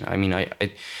recession. I mean,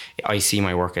 I see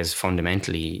my work as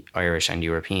fundamentally Irish and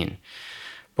European.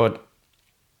 But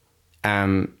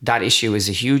that issue is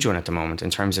a huge one at the moment in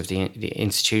terms of the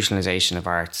institutionalization of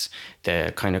arts,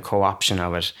 the kind of co-option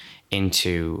of it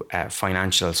into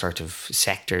financial sort of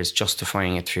sectors,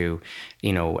 justifying it through,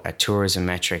 tourism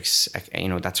metrics,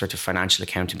 that sort of financial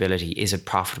accountability. Is it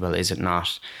profitable? Is it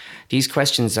not? These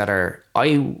questions that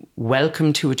I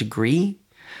welcome to a degree,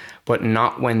 but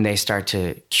not when they start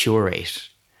to curate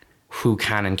who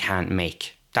can and can't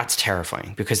make. That's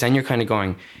terrifying, because then you're kind of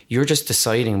going, you're just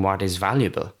deciding what is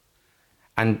valuable.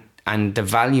 And the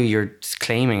value you're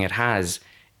claiming it has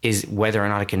is whether or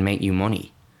not it can make you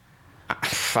money.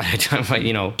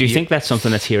 Do you think that's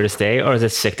something that's here to stay, or is it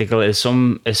cyclical? Is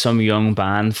some young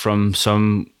band from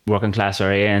some working class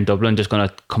area in Dublin just going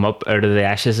to come up out of the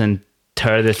ashes and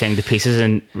tear the thing to pieces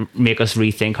and make us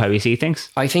rethink how we see things?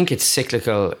 I think it's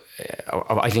cyclical.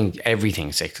 I think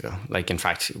everything's cyclical. Like, in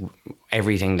fact,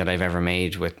 everything that I've ever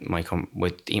made with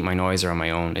Eat My Noise or on my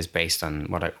own is based on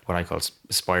what I call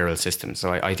spiral systems.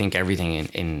 So I think everything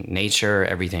in nature,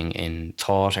 everything in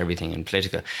thought, everything in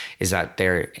political, is that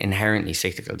they're inherently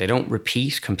cyclical. They don't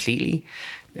repeat completely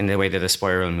in the way that a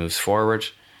spiral moves forward,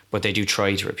 but they do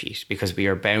try to repeat, because we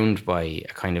are bound by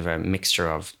a kind of a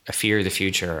mixture of a fear of the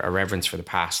future, a reverence for the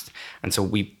past. And so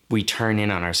we turn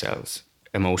in on ourselves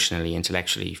emotionally,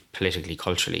 intellectually, politically,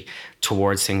 culturally,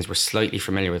 towards things we're slightly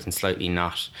familiar with and slightly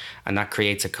not. And that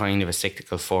creates a kind of a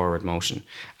cyclical forward motion.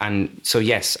 And so,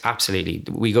 yes, absolutely.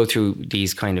 We go through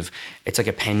these kind of, it's like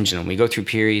a pendulum. We go through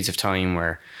periods of time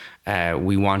where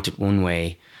we want it one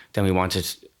way, then we want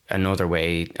it another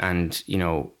way. And,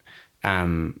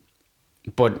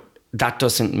 but that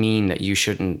doesn't mean that you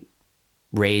shouldn't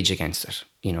rage against it,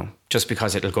 just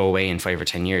because it'll go away in 5 or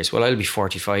 10 years. Well, I'll be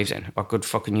 45 then. What good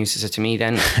fucking use is it to me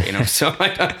then? So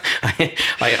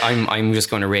I'm just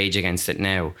going to rage against it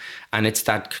now. And it's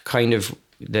that kind of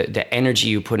the energy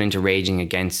you put into raging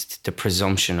against the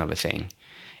presumption of a thing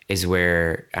is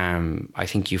where I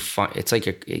think you find it's like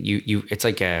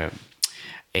a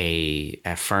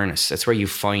furnace. It's where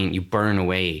you burn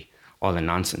away all the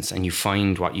nonsense and you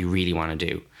find what you really want to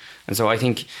do. And so I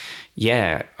think,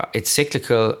 yeah, it's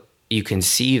cyclical. You can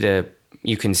see the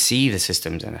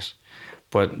systems in it,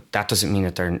 but that doesn't mean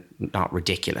that they're not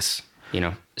ridiculous,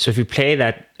 So if you play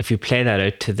that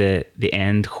out to the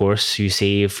end course, you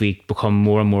see if we become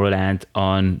more and more reliant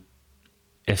on,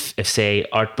 if say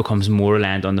art becomes more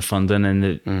reliant on the funding, and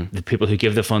the people who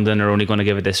give the funding are only going to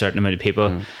give it to a certain amount of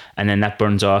people, and then that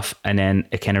burns off, and then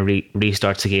it kind of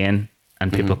restarts again,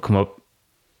 and people come up.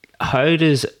 How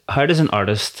does an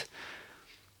artist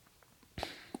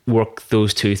work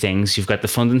those two things. You've got the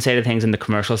funding side of things and the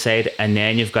commercial side, and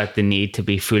then you've got the need to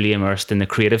be fully immersed in the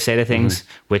creative side of things,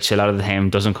 which a lot of the time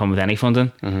doesn't come with any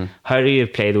funding. How do you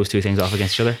play those two things off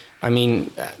against each other? I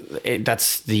mean,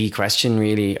 that's the question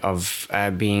really of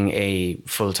being a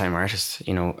full-time artist.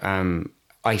 You know,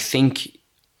 I think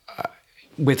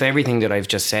with everything that I've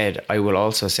just said, I will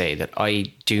also say that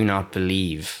I do not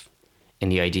believe in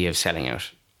the idea of selling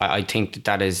out. I think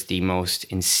that is the most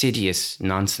insidious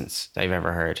nonsense that I've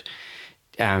ever heard.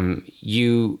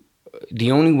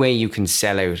 The only way you can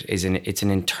sell out is it's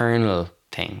an internal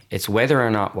thing. It's whether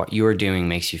or not what you're doing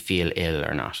makes you feel ill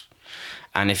or not.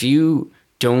 And if you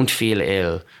don't feel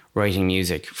ill writing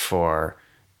music for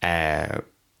kind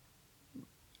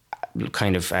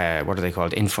of what are they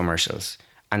called, infomercials,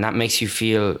 and that makes you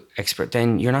feel expert,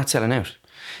 then you're not selling out.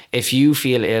 If you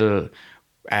feel ill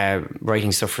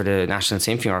writing stuff for the National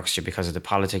Symphony Orchestra because of the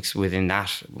politics within that,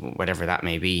 whatever that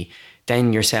may be,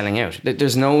 then you're selling out.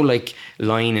 There's no like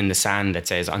line in the sand that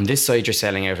says on this side you're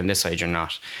selling out, on this side you're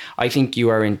not. I think you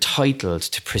are entitled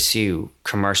to pursue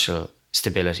commercial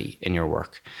stability in your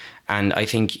work. And I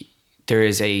think there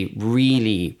is a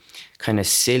really kind of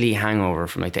silly hangover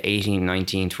from like the 18th,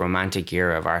 19th romantic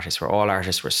era of artists where all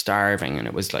artists were starving, and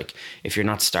it was like, if you're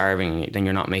not starving, then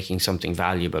you're not making something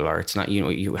valuable, or it's not, you know,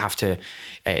 you have to,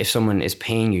 if someone is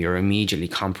paying you, you're immediately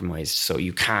compromised, so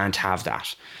you can't have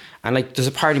that. And like, there's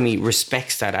a part of me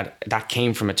respects that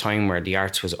came from a time where the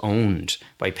arts was owned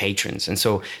by patrons. And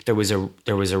so there was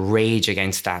a rage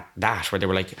against that where they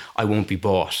were like, I won't be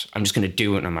bought. I'm just going to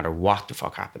do it no matter what the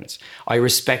fuck happens.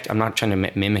 I'm not trying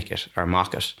to mimic it or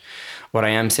mock it. What I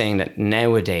am saying that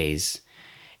nowadays,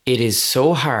 it is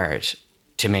so hard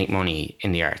to make money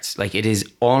in the arts. Like, it is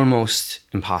almost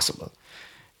impossible.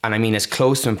 And I mean, as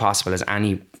close to impossible as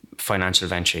any financial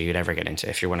venture you'd ever get into,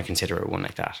 if you want to consider it one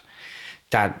like that.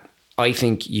 That I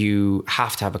think you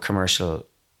have to have a commercial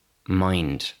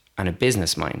mind and a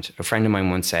business mind. A friend of mine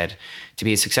once said, to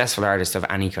be a successful artist of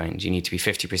any kind, you need to be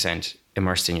 50%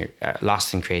 immersed in your,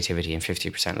 lost in creativity and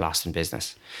 50% lost in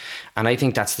business. And I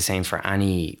think that's the same for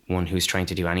anyone who's trying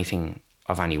to do anything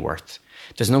of any worth.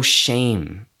 There's no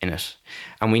shame in it.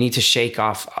 And we need to shake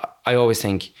off. I always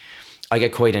think, I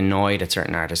get quite annoyed at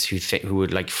certain artists who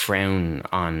would like frown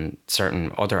on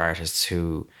certain other artists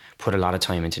who put a lot of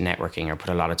time into networking or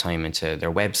put a lot of time into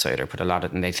their website or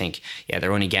and they think, yeah,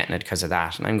 they're only getting it because of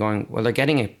that. And I'm going, well, they're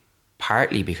getting it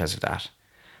partly because of that.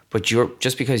 But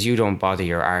just because you don't bother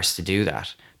your arse to do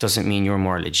that doesn't mean you're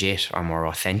more legit or more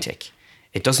authentic.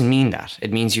 It doesn't mean that.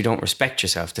 It means you don't respect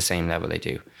yourself the same level they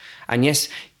do. And yes,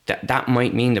 that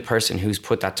might mean the person who's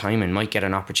put that time in might get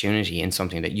an opportunity in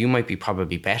something that you might be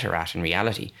probably better at in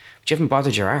reality, but you haven't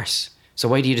bothered your arse. So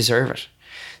why do you deserve it?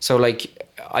 So like,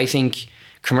 I think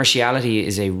commerciality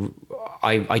is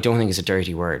I don't think it's a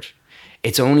dirty word.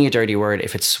 It's only a dirty word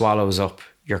if it swallows up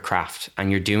your craft and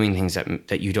you're doing things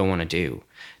that you don't want to do.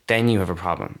 Then you have a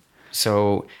problem.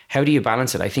 So how do you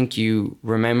balance it? I think you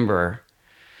remember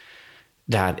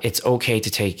that it's okay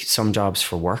to take some jobs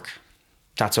for work.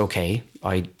 That's okay.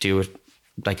 I do it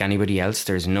like anybody else.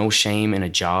 There's no shame in a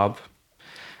job.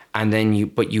 And then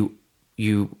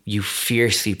you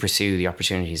fiercely pursue the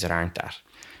opportunities that aren't that.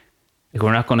 Like,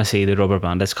 we're not going to see the Rubber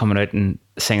Bandits coming out and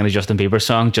singing a Justin Bieber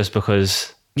song just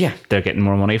because they're getting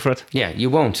more money for it. Yeah, you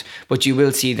won't. But you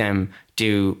will see them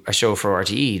do a show for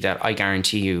RTE that I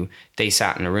guarantee you they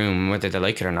sat in a room, whether they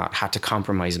like it or not, had to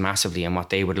compromise massively on what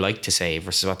they would like to say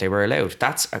versus what they were allowed.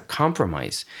 That's a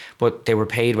compromise. But they were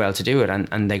paid well to do it,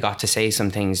 and they got to say some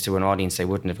things to an audience they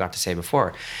wouldn't have got to say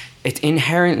before. It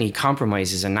inherently,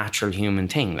 compromise is a natural human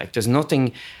thing. Like, there's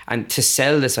nothing, and to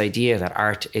sell this idea that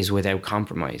art is without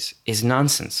compromise is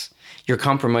nonsense. You're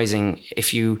compromising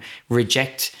if you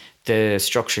reject the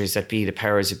structures that be, the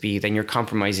powers that be, then you're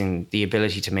compromising the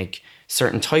ability to make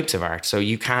certain types of art. So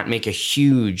you can't make a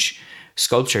huge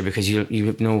sculpture because you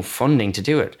have no funding to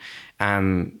do it.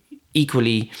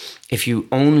 Equally, if you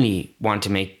only want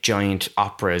to make giant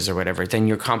operas or whatever, then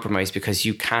you're compromised because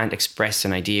you can't express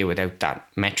an idea without that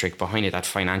metric behind it, that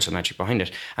financial metric behind it.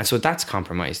 And so that's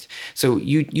compromised. So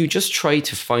you just try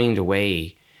to find a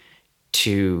way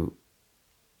to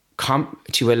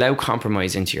allow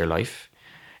compromise into your life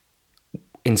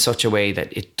in such a way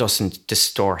that it doesn't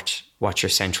distort what your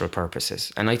central purpose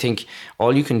is. And I think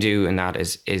all you can do in that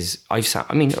is I've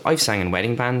sang in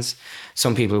wedding bands.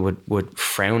 Some people would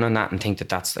frown on that and think that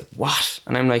that's like, what?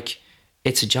 And I'm like,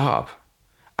 it's a job,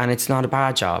 and it's not a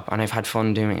bad job, and I've had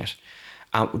fun doing it.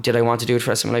 Did I want to do it for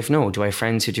the rest of my life? No. Do I have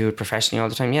friends who do it professionally all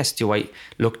the time? Yes. Do I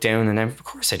look down on them? Of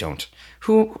course I don't.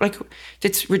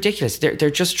 It's ridiculous. They're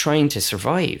just trying to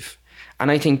survive. And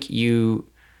I think you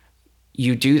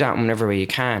do that in whatever way you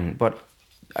can. But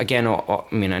again, I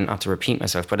mean, and not to repeat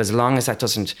myself, but as long as that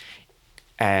doesn't,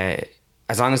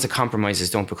 as long as the compromises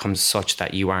don't become such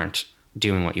that you aren't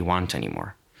doing what you want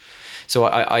anymore. So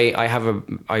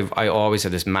I always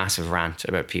have this massive rant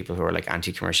about people who are like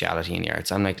anti-commerciality in the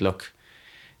arts. I'm like, look,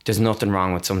 there's nothing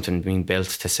wrong with something being built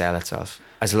to sell itself,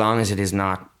 as long as it is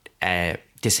not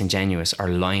disingenuous or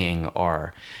lying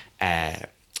or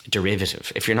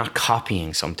derivative. If you're not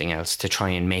copying something else to try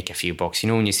and make a few bucks, you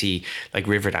know, when you see like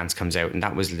Riverdance comes out and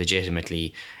that was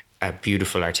legitimately a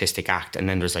beautiful artistic act, and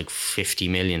then there's like 50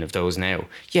 million of those now.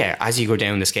 Yeah, as you go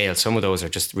down the scale, some of those are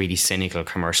just really cynical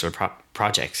commercial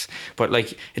projects. But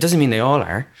like, it doesn't mean they all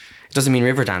are. It doesn't mean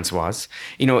Riverdance was.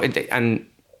 You know, and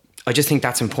I just think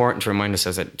that's important to remind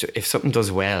ourselves that if something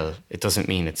does well, it doesn't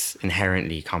mean it's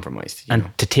inherently compromised. And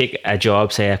to take a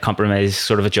job, say a compromise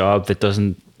sort of a job that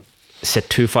doesn't sit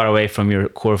too far away from your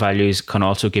core values, can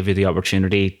also give you the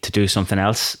opportunity to do something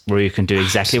else where you can do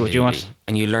exactly what you want.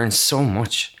 And you learn so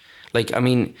much. Like, I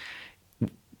mean,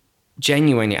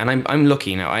 genuinely, and I'm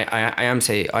lucky now.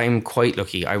 I'm quite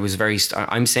lucky. I was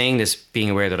I'm saying this being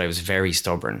aware that I was very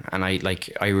stubborn, and I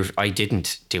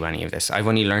didn't do any of this. I've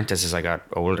only learned this as I got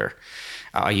older.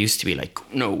 I used to be like,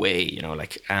 no way, you know,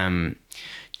 like,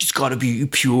 just got to be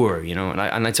pure, you know.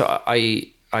 I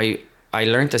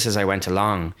learned this as I went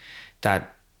along,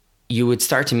 that you would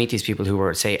start to meet these people who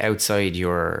were, say, outside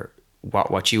your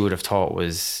what you would have thought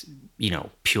was, you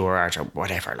know, pure art or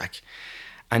whatever, like,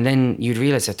 and then you'd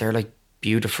realize that they're like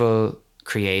beautiful,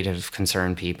 creative,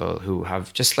 concerned people who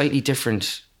have just slightly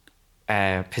different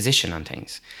position on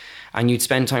things, and you'd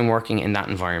spend time working in that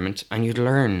environment, and you'd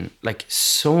learn like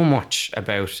so much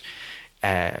about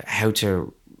how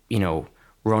to, you know,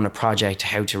 run a project,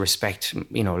 how to respect,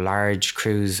 you know, large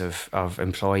crews of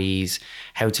employees,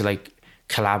 how to like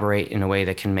collaborate in a way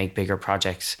that can make bigger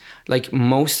projects. Like,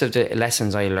 most of the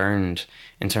lessons I learned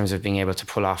in terms of being able to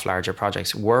pull off larger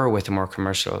projects were with the more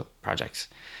commercial projects.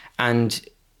 And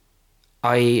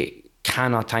I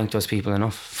cannot thank those people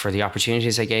enough for the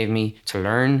opportunities they gave me to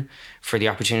learn, for the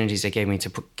opportunities they gave me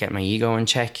to get my ego in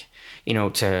check, you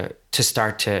know, to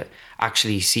start to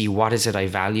actually see what is it I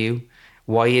value.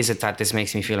 Why is it that this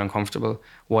makes me feel uncomfortable?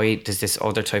 Why does this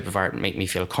other type of art make me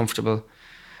feel comfortable?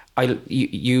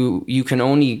 You can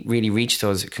only really reach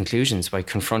those conclusions by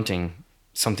confronting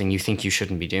something you think you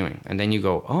shouldn't be doing. And then you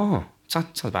go, oh, it's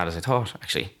not as bad as I thought,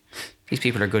 actually. These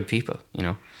people are good people, you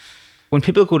know. When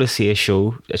people go to see a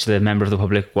show, so the member of the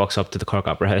public walks up to the Cork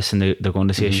Opera House and they're going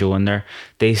to see a show in there,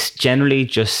 they generally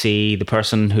just see the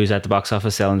person who's at the box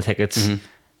office selling the tickets,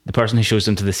 the person who shows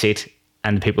them to the seat,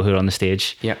 and the people who are on the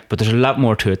stage. Yeah. But there's a lot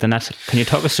more to it than that. Can you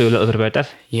talk us through a little bit about that?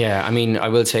 Yeah, I mean, I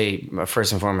will say,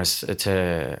 first and foremost,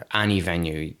 to any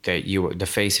venue, that the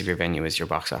face of your venue is your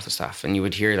box office staff. And you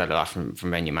would hear that a lot from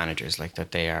venue managers, like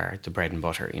that they are the bread and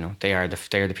butter, you know. They're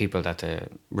the people that the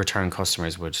return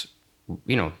customers would,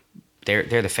 you know, they're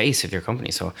the face of your company.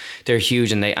 So they're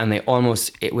huge, and they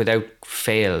almost, without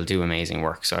fail, do amazing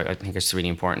work. So I think it's really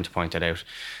important to point that out.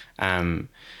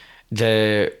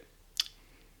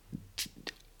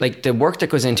 The work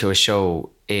that goes into a show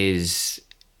is,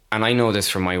 and I know this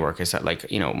from my work, is that, like,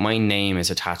 you know, my name is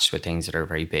attached with things that are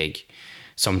very big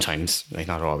sometimes, like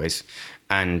not always,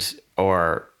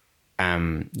 or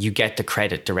you get the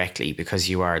credit directly because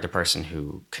you are the person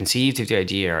who conceived the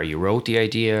idea, or you wrote the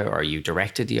idea, or you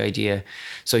directed the idea.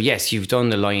 So yes, you've done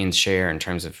the lion's share in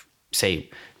terms of, say,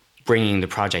 bringing the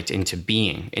project into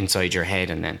being inside your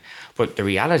head, but the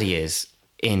reality is,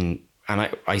 and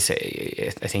I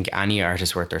think any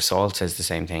artist worth their salt says the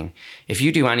same thing. If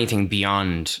you do anything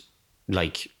beyond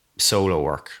like solo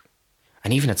work,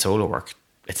 and even at solo work,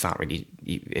 it's not really,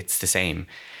 it's the same.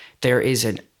 There is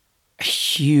a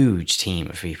huge team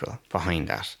of people behind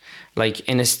that. Like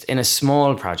in a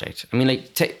small project, I mean,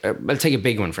 like I'll take a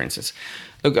big one, for instance.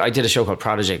 Look, I did a show called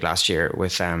Prodigy last year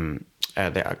with the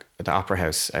Opera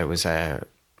House. It was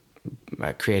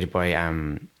created by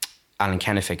Alan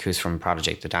Kennefick, who's from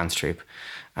Prodigy, the dance troupe,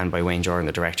 and by Wayne Jordan,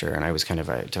 the director. And I was kind of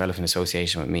developing an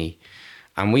association with me.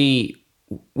 And we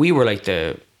were like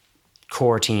the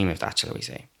core team of that, shall we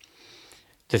say.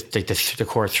 The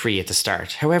core three at the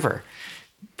start. However,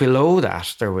 below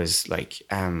that, there was like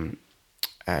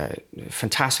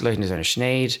fantastic lighting designer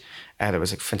Sinead. There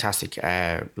was a fantastic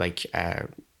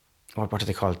what do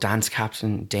they call it? Dance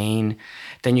captain Dane.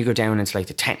 Then you go down into like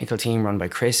the technical team run by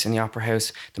Chris in the Opera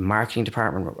House, the marketing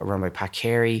department run by Pat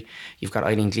Carey. You've got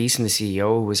Eileen Gleeson, the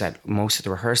CEO, who was at most of the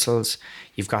rehearsals.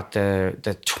 You've got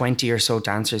the 20 or so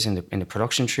dancers in the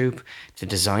production troupe, the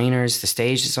designers, the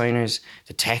stage designers,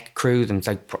 the tech crew, them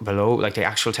like below, like the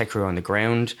actual tech crew on the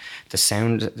ground, the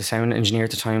sound engineer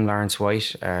at the time, Lawrence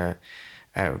White,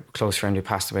 a close friend who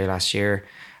passed away last year.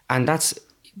 And that's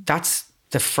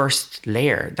the first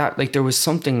layer. That, like, there was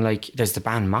something like, there's the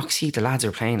band Moxie, the lads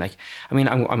are playing, like, I mean,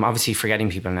 I'm obviously forgetting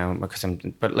people now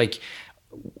but like,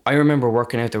 I remember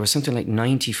working out, there was something like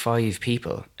 95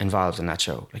 people involved in that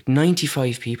show, like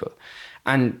 95 people.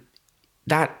 And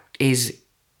that is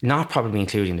not probably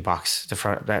including the box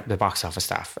office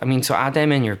staff. I mean, so add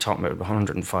them in, you're talking about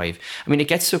 105. I mean, it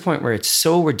gets to a point where it's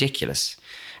so ridiculous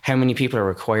how many people are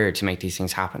required to make these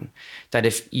things happen, that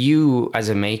if you as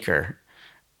a maker,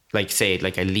 like, say,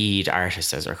 like a lead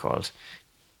artist as they're called,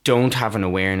 don't have an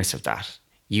awareness of that,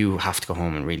 you have to go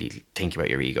home and really think about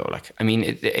your ego. Like, I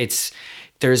mean,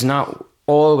 there's not,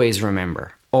 always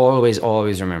remember,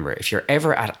 if you're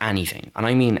ever at anything, and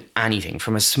I mean anything,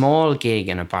 from a small gig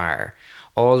in a bar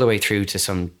all the way through to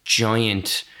some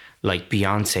giant, like,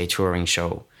 Beyonce touring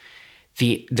show,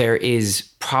 there is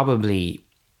probably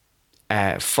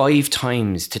 5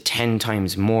 times to 10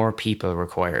 times more people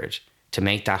required to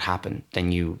make that happen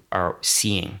than you are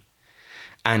seeing.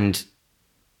 And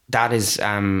that is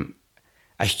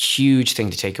a huge thing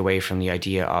to take away from the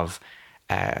idea of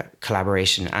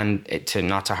collaboration, and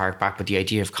not to hark back, but the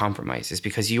idea of compromise, is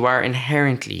because you are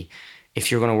inherently,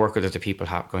 if you're going to work with other people,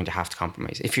 going to have to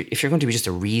compromise. If you're going to be just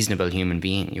a reasonable human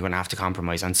being, you're going to have to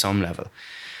compromise on some level.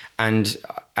 And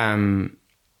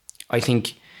I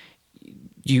think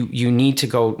you need to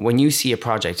go, when you see a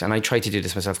project, and I try to do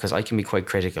this myself because I can be quite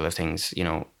critical of things, you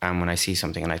know, and when I see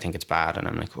something and I think it's bad and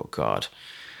I'm like, oh God.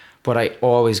 But I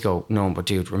always go, no, but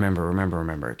dude,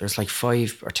 remember. There's like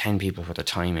 5 or 10 people put their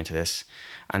time into this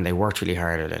and they worked really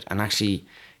hard at it. And actually,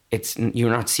 you're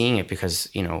not seeing it because,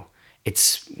 you know,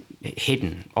 it's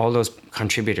hidden. All those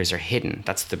contributors are hidden.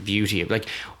 That's the beauty of, like,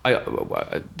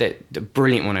 the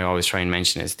brilliant one I always try and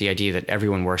mention is the idea that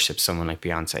everyone worships someone like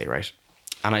Beyonce, right?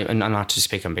 And I'm not to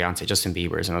speak on Beyonce, Justin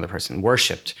Bieber is another person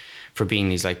worshipped for being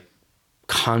these, like,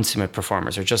 consummate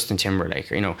performers, or Justin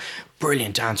Timberlake, or, you know,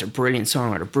 brilliant dancer, brilliant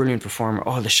songwriter, brilliant performer.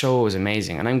 Oh, the show was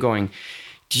amazing. And I'm going,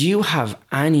 do you have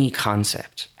any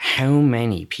concept how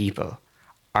many people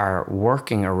are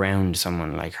working around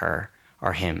someone like her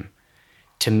or him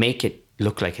to make it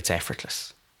look like it's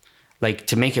effortless? Like,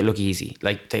 to make it look easy.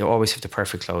 Like, they always have the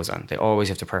perfect clothes on. They always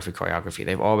have the perfect choreography.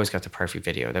 They've always got the perfect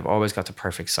video. They've always got the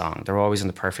perfect song. They're always on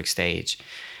the perfect stage.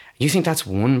 You think that's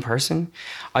one person?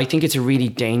 I think it's a really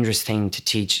dangerous thing to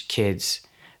teach kids,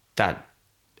 that,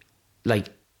 like,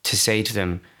 to say to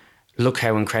them, look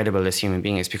how incredible this human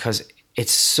being is, because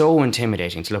it's so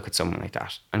intimidating to look at someone like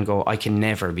that and go, I can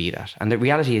never be that. And the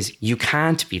reality is, you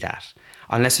can't be that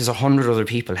unless there's 100 other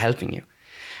people helping you.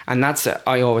 And that's,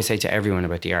 I always say to everyone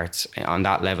about the arts on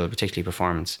that level, particularly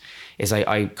performance, is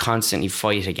I constantly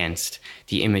fight against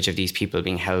the image of these people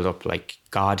being held up like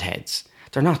godheads.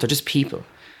 They're not, they're just people.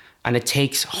 And it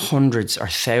takes hundreds or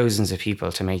thousands of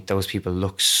people to make those people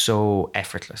look so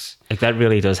effortless. Like, that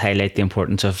really does highlight the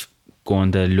importance of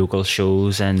going to local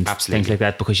shows and Absolutely. things like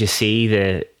that, because you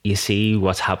see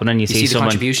what's happening. You see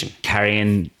someone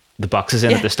carrying the boxes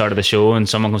in at the start of the show, and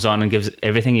someone comes on and gives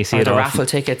everything. You see or it the off. Raffle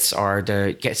tickets, or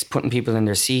putting people in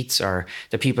their seats, or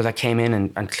the people that came in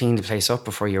and cleaned the place up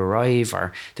before you arrive,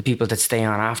 or the people that stay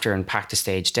on after and pack the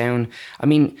stage down. I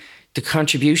mean, the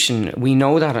contribution, we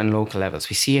know that on local levels.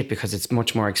 We see it because it's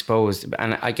much more exposed.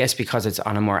 And I guess because it's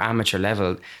on a more amateur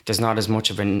level, there's not as much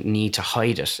of a need to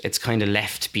hide it. It's kind of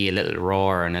left to be a little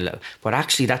raw and a little... But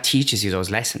actually that teaches you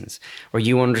those lessons where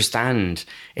you understand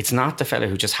it's not the fella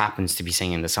who just happens to be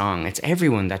singing the song. It's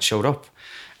everyone that showed up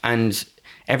and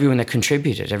everyone that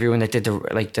contributed, everyone that did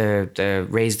the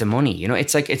raise the money. You know,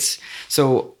 it's like, it's...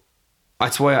 So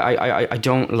that's why I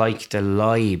don't like the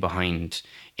lie behind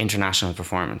international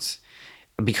performance,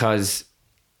 because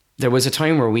there was a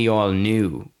time where we all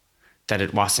knew that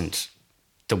it wasn't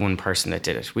the one person that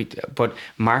did it. But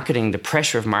marketing, the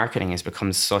pressure of marketing has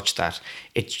become such that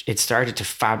it started to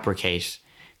fabricate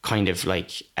kind of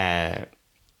like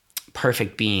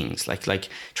perfect beings, like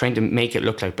trying to make it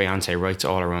look like Beyonce writes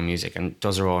all her own music and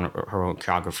does her own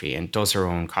choreography and does her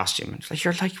own costume. It's like,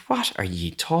 you're like, what are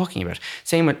you talking about?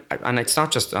 Same with, and it's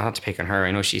not just, not to pick on her,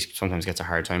 I know she sometimes gets a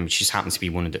hard time, but she just happens to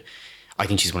be I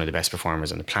think she's one of the best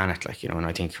performers on the planet, like, you know, and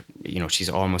I think, you know, she's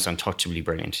almost untouchably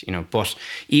brilliant, you know, but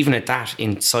even at that,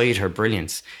 inside her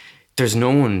brilliance, there's no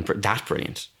one that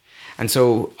brilliant. And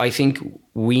so I think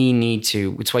we need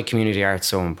to, it's why community art's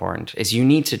so important, is you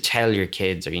need to tell your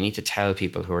kids, or you need to tell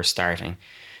people who are starting,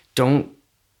 don't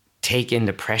take in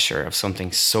the pressure of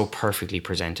something so perfectly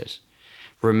presented.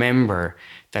 Remember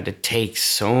that it takes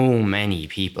so many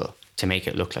people to make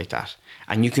it look like that.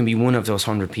 And you can be one of those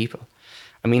 100 people.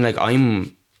 I mean, like,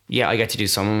 I'm yeah, I get to do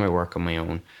some of my work on my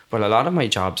own, but a lot of my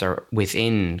jobs are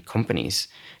within companies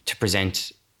to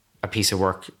present a piece of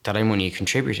work that I'm only a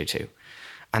contributor to.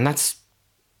 And that's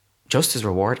just as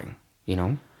rewarding, you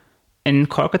know? In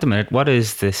Cork at the minute, what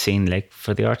is the scene like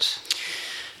for the arts?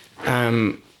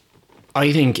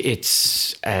 I think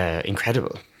it's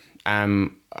incredible.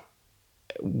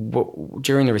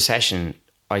 During the recession,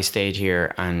 I stayed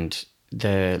here, and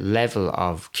the level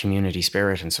of community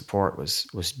spirit and support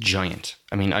was giant.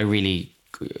 I mean,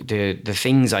 the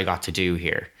things I got to do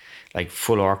here, like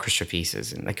full orchestra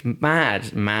pieces and like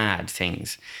mad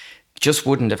things, just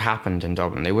wouldn't have happened in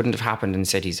Dublin. They wouldn't have happened in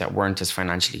cities that weren't as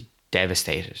financially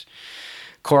devastated.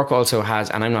 Cork also has,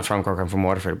 and I'm not from Cork, I'm from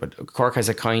Waterford, but Cork has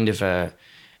a kind of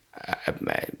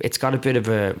it's got a bit of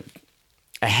a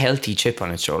healthy chip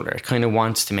on its shoulder. It kind of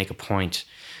wants to make a point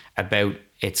about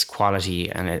its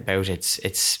quality and about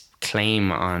its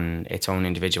claim on its own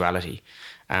individuality,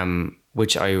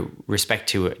 which I respect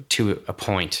to a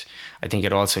point. I think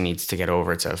it also needs to get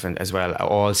over itself, and as well,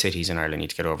 all cities in Ireland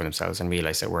need to get over themselves and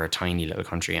realise that we're a tiny little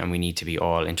country and we need to be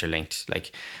all interlinked.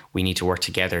 Like, we need to work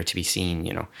together to be seen,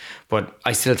 you know. But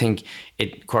I still think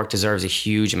Cork deserves a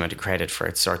huge amount of credit for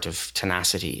its sort of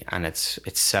tenacity and its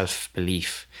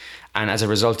self-belief. And as a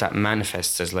result, that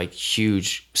manifests as like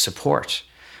huge support.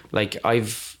 Like,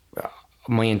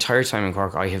 my entire time in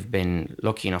Cork, I have been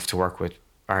lucky enough to work with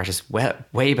artists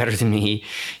way better than me.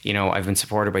 You know, I've been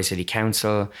supported by City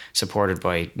Council, supported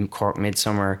by Cork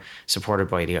Midsummer, supported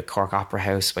by the Cork Opera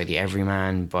House, by the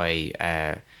Everyman,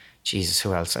 by Jesus,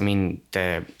 who else? I mean,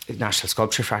 the National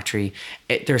Sculpture Factory.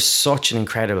 There's such an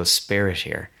incredible spirit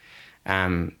here.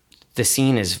 The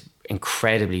scene is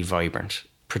incredibly vibrant,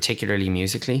 particularly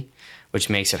musically, which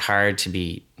makes it hard to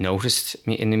be noticed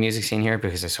in the music scene here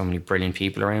because there's so many brilliant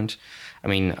people around. I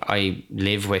mean, I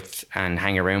live with and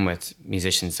hang around with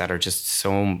musicians that are just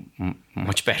so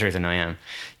much better than I am,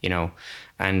 you know,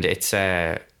 and it's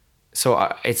a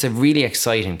really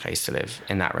exciting place to live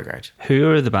in that regard. Who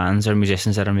are the bands or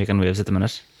musicians that are making waves at the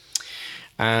minute?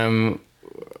 I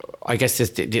guess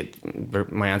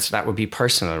my answer to that would be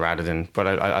personal rather than, but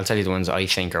I'll tell you the ones I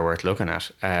think are worth looking at.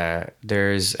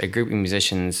 There's a group of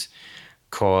musicians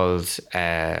called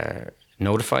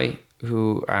Notify,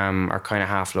 who are kind of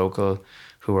half local,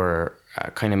 who are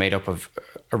kind of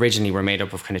originally were made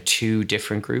up of kind of two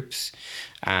different groups,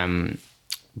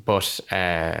 but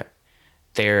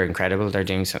they're incredible. They're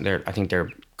doing something. I think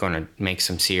they're going to make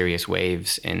some serious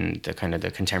waves in the kind of the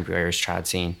contemporary Irish trad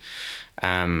scene.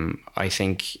 I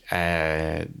think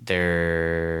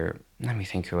they're. Let me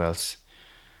think who else.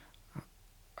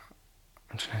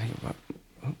 I'm trying to think about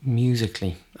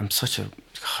musically. You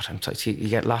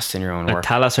get lost in your own work.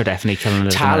 Talos are definitely killing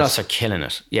it. Talos are killing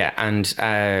it, yeah. And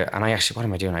I actually, what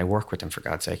am I doing? I work with them, for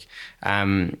God's sake.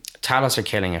 Talos are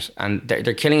killing it, and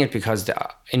they're killing it because,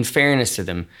 in fairness to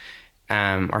them,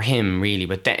 or him really,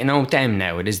 but them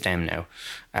now. It is them now.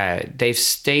 They've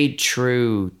stayed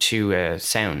true to a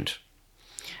sound.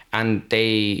 And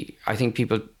I think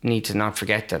people need to not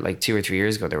forget that, like 2 or 3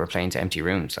 years ago, they were playing to empty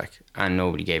rooms, like, and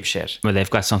nobody gave a shit. Well, they've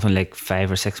got something like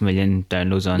 5 or 6 million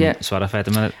downloads on Spotify at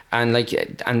the minute. And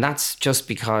that's just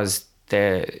because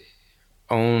the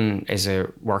Own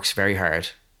works very hard,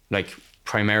 like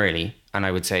primarily. And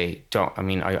I would say,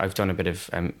 I've done a bit of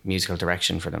musical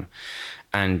direction for them,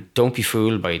 and don't be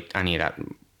fooled by any of that.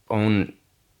 Own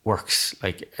works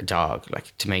like a dog,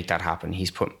 like, to make that happen.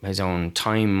 He's put his own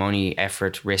time, money,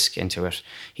 effort, risk into it.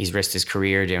 He's risked his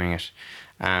career doing it.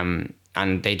 And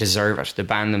they deserve it. The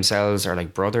band themselves are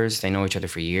like brothers. They know each other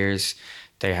for years.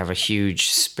 They have a huge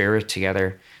spirit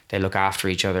together. They look after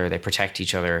each other. They protect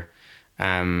each other.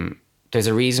 There's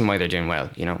a reason why they're doing well,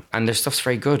 you know, and their stuff's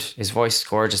very good. His voice is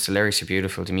gorgeous. The lyrics are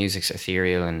beautiful. The music's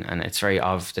ethereal, and it's very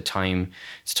of the time.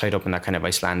 It's tied up in that kind of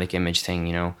Icelandic image thing,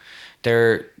 you know.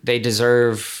 They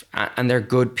deserve, and they're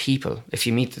good people. If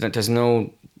you meet them, there's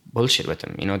no bullshit with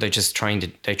them. You know, they're trying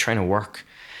to work.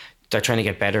 They're trying to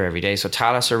get better every day. So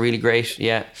Talos are really great.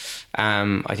 Yeah.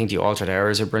 I think the Altered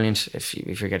Hours are brilliant. If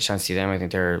you get a chance to see them, I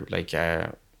think they're like,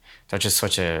 they're just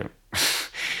such an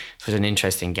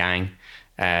interesting gang,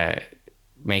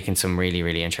 making some really,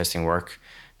 really interesting work.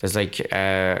 There's like,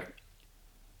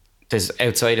 there's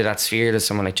outside of that sphere, there's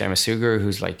someone like Gemma Sugar,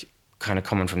 who's like, kind of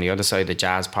coming from the other side, the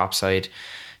jazz pop side.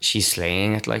 She's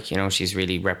slaying it, like, you know, she's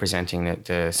really representing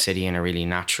the city in a really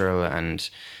natural and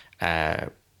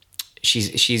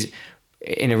she's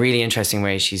in a really interesting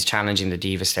way. She's challenging the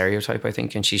diva stereotype, I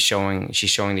think, and she's showing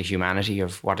the humanity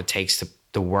of what it takes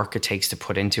the work it takes to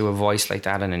put into a voice like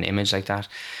that and an image like that.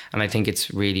 And I think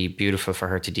it's really beautiful for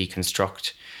her to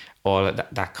deconstruct all of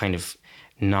that kind of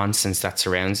nonsense that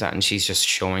surrounds that, and she's just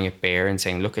showing it bare and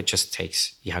saying, look, it just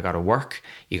takes, you got to work,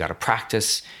 you got to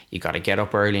practice, you got to get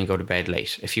up early and go to bed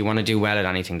late. If you want to do well at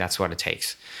anything, that's what it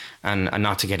takes. And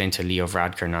not to get into Leo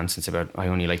Varadkar nonsense about I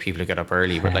only like people who get up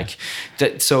early, but like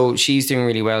so she's doing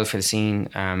really well for the scene.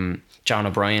 John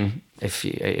O'Brien, if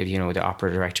you know, the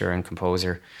opera director and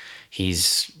composer,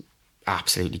 he's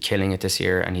absolutely killing it this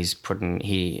year, and he's put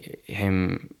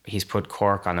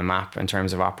Cork on the map in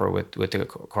terms of opera with the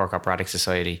Cork Operatic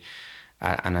Society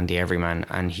and on the Everyman,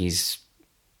 and he's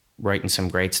writing some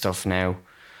great stuff now,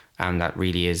 and that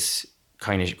really is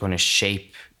kind of going to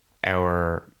shape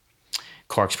our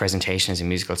Cork's presentation as a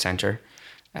musical centre.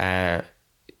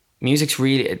 Music's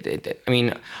really, I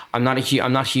mean, I'm not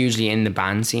hugely in the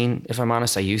band scene, if I'm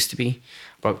honest. I used to be,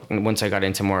 but once I got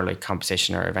into more like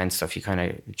competition or event stuff, you kind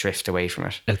of drift away from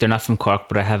it. Like, they're not from Cork,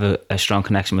 but I have a strong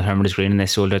connection with Hermitage Green, and they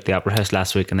sold out the Opera House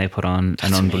last week, and they put on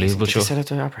an unbelievable show. They set out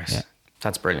the Opera House. Yeah.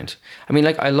 That's brilliant. I mean,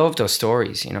 like, I love those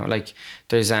stories, you know, like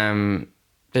there's the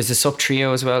Sub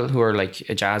Trio as well, who are like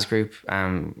a jazz group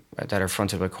that are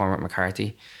fronted by Cormac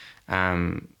McCarthy,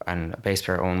 and a bass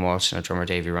player Owen Walsh and a drummer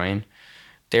Davy Ryan.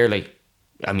 They're like,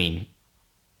 I mean,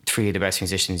 three of the best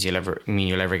musicians you'll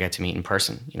ever get to meet in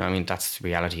person. You know, I mean, that's the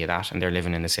reality of that, and they're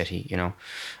living in the city, you know.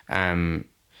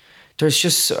 There's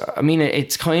just, I mean,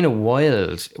 it's kind of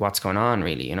wild what's going on,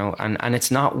 really, you know, and it's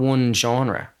not one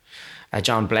genre.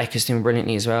 John Bleck is doing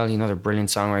brilliantly as well, you know, the brilliant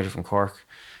songwriter from Cork.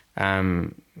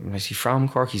 Is he from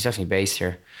Cork? He's definitely based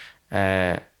here.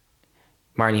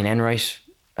 Marlene Enright.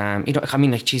 You know, I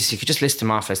mean, like, Jesus, you could just list them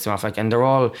off, like, and they're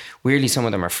all, weirdly, some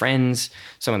of them are friends,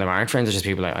 some of them aren't friends, they're just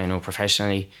people I know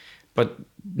professionally, but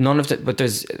none of but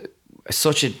there's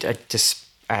such we're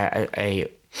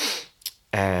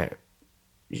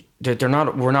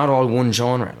not all one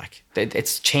genre. Like,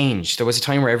 it's changed. There was a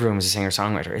time where everyone was a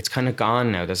singer-songwriter. It's kind of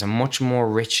gone now. There's a much more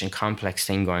rich and complex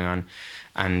thing going on,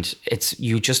 and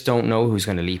you just don't know who's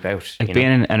going to leap out. Like,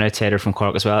 being an outsider from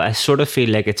Cork as well, I sort of feel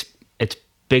like it's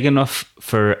big enough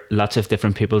for lots of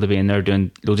different people to be in there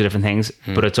doing loads of different things,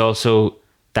 but it's also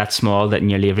that small that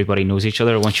nearly everybody knows each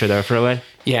other once you're there for a while.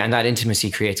 Yeah, and that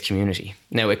intimacy creates community.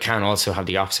 Now, it can also have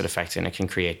the opposite effect, and it can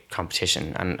create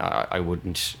competition, and it would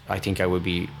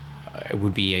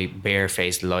be a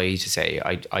barefaced lie to say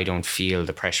I don't feel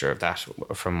the pressure of that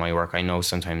from my work. I know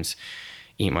sometimes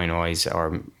Eat My Noise,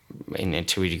 or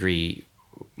to a degree,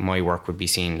 my work would be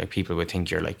seen, like, people would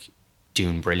think you're like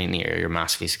doing brilliantly, or you're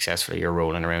massively successful, or you're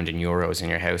rolling around in euros in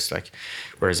your house, like,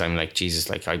 whereas I'm like, Jesus,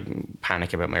 like, I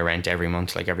panic about my rent every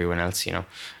month like everyone else, you know.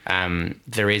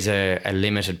 There is a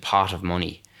limited pot of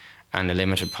money and a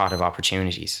limited pot of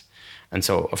opportunities, and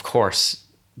so of course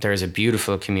there is a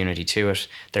beautiful community to it.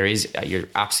 There is, you're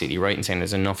absolutely right in saying,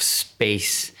 there's enough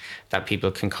space that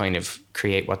people can kind of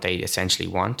create what they essentially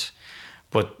want,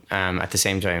 but at the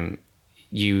same time,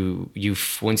 you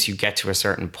once you get to a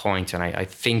certain point, and I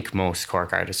think most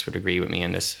Cork artists would agree with me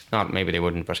in this, not maybe they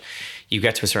wouldn't, but you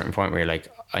get to a certain point where you're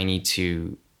like, I need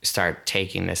to start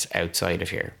taking this outside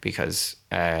of here, because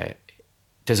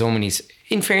there's only,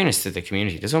 in fairness to the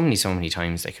community, there's only so many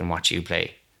times they can watch you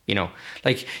play, you know.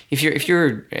 Like, if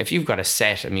you've got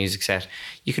a music set,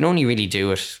 you can only really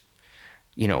do it,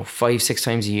 you know, 5-6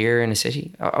 times a year in a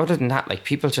city. Other than that, like,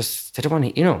 people just, they don't want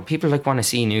to, you know, people like want to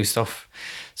see new stuff.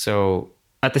 So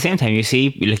at the same time, you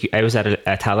see, like, I was at a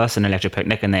Talas, an Electric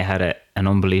Picnic, and they had an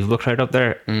unbelievable crowd up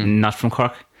there, not from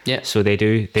Cork. Yeah. So they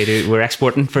do. We're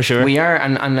exporting for sure. We are,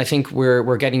 and I think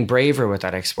we're getting braver with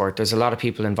that export. There's a lot of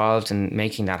people involved in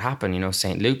making that happen. You know,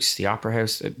 St. Luke's, the Opera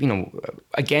House. You know,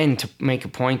 again, to make a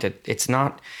point that it's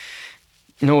not.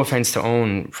 No offense to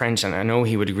Owen French, and I know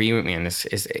he would agree with me on this.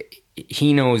 Is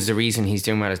he knows the reason he's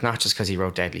doing well is not just because he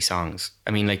wrote deadly songs.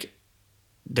 I mean, like,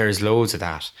 there's loads of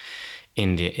that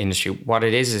in the industry. What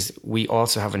it is we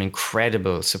also have an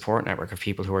incredible support network of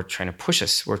people who are trying to push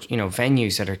us. We're, you know,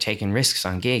 venues that are taking risks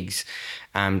on gigs.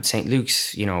 St.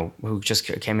 Luke's, you know, who just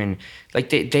came in, like,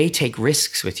 they take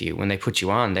risks with you when they put you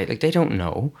on. They don't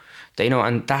know. They know,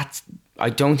 and that's, I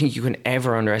don't think you can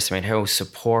ever underestimate how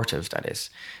supportive that is.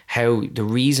 How the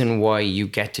reason why you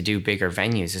get to do bigger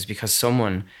venues is because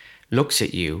someone looks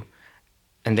at you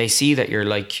and they see that you're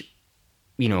like,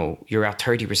 you know, you're at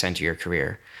 30% of your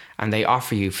career, and they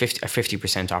offer you a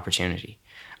 50% opportunity,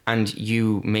 and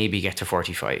you maybe get to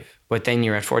 45, but then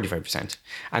you're at 45%.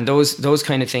 And those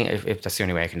kind of things, if that's the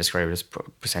only way I can describe it, as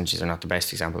percentages are not the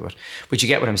best example, but you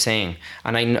get what I'm saying.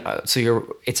 And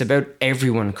it's about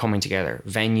everyone coming together,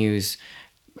 venues,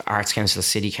 arts councils,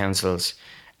 city councils,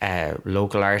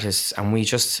 local artists, and we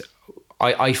just,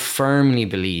 I firmly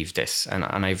believe this, and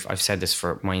I've said this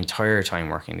for my entire time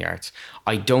working in the arts.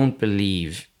 I don't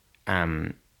believe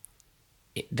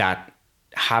that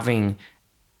having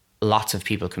lots of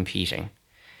people competing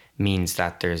means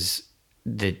that there's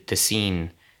the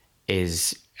scene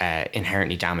is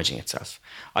inherently damaging itself.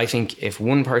 I think if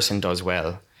one person does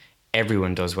well,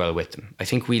 everyone does well with them. I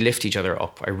think we lift each other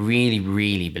up. I really,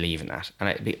 really believe in that,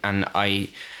 and I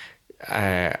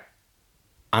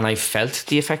felt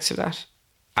the effects of that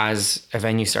as a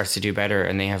venue starts to do better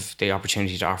and they have the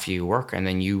opportunity to offer you work, and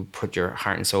then you put your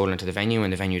heart and soul into the venue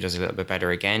and the venue does a little bit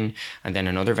better again, and then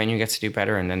another venue gets to do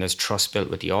better, and then there's trust built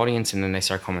with the audience, and then they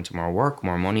start coming to more work,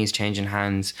 more money's changing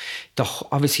hands.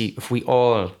 Obviously, if we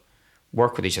all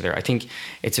work with each other, I think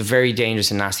it's a very dangerous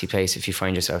and nasty place if you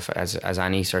find yourself as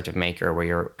any sort of maker where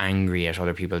you're angry at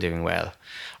other people doing well.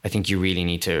 I think you really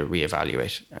need to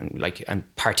reevaluate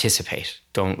and participate.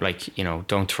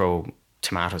 Don't throw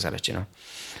tomatoes at it,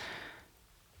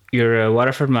 You're a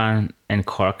Waterford man in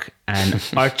Cork, and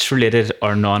arts related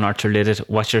or non-arts related,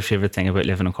 what's your favourite thing about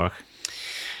living in Cork?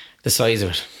 The size of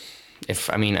it.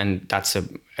 And that's a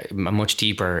much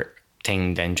deeper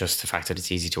thing than just the fact that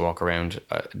it's easy to walk around.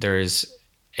 There's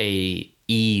a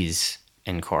ease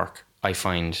in Cork, I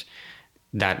find,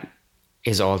 that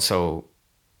is also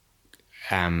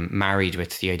married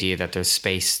with the idea that there's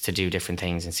space to do different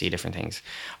things and see different things.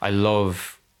 I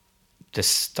love the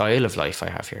style of life I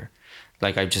have here.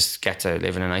 I just get to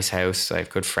live in a nice house. I have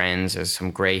good friends. There's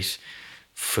some great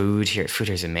food here. Food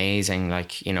here is amazing.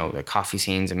 The coffee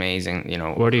scene's amazing.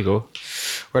 Where do you go?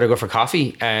 Where do I go for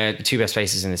coffee? The two best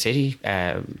places in the city,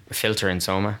 Filter and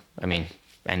Soma. End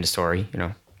of story.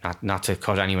 Not to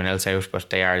cut anyone else out, but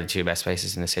they are the two best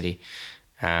places in the city.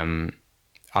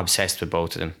 Obsessed with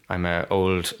both of them. I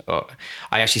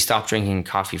actually stopped drinking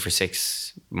coffee for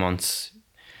 6 months.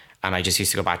 And I just used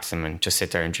to go back to them and just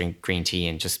sit there and drink green tea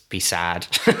and just be sad.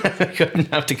 I couldn't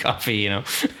have the coffee, I'm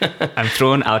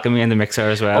throwing Alchemy in the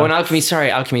mixer as well. Oh, and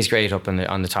Alchemy's great up on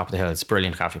the top of the hill. It's a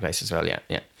brilliant coffee place as well, yeah.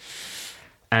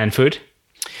 And food?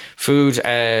 Food,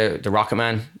 the Rocket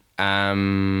Man.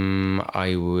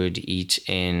 I would eat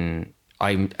in...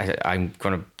 I'm going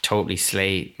to totally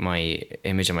slay my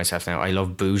image of myself now. I love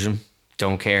Boojum.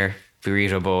 Don't care.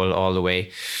 Burrito bowl all the way.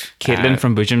 Caitlin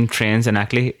from Boojum trains in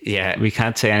Ackley. Yeah, we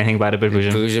can't say anything bad about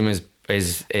Boojum. Boojum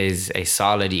is a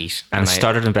solid eat, and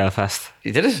started in Belfast.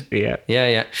 You did it? Yeah.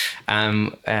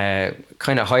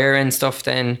 Kind of higher end stuff.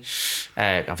 Then,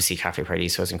 obviously, Cafe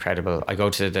Paradiso is incredible. I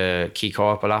go to the Key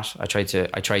Co-op a lot. I try to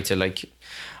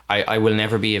I will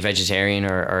never be a vegetarian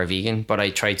or a vegan, but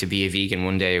I try to be a vegan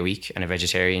 1 day a week and a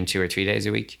vegetarian 2 or 3 days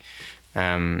a week.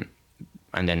 And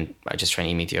then I just try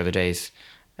and eat meat the other days.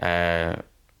 Who am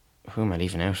I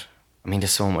leaving out?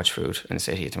 There's so much food in the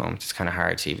city at the moment. It's kind of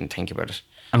hard to even think about it.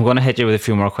 I'm going to hit you with a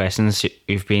few more questions.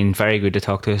 You've been very good to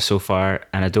talk to us so far,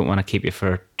 and I don't want to keep you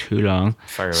for too long.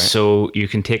 Fire away. So you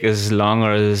can take as long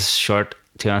or as short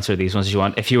to answer these ones as you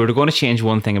want. If you were going to change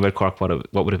one thing about Cork,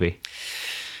 what would it be?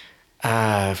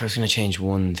 If I was going to change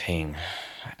one thing,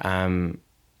 I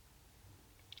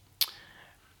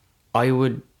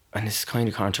would, and this is kind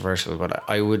of controversial, but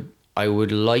I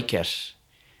would like it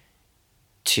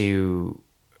to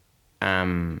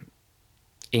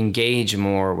engage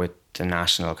more with the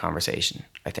national conversation,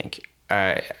 I think.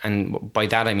 And by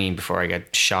that I mean, before I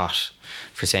get shot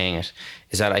for saying it,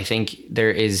 is that I think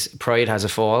pride has a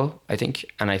fall, I think.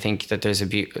 And I think that there's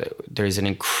an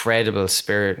incredible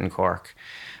spirit in Cork.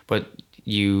 But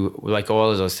like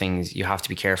all of those things, you have to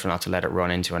be careful not to let it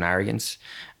run into an arrogance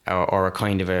or a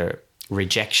kind of a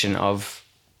rejection of,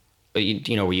 where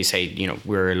you say,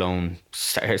 we're a lone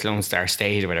star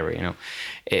state or whatever,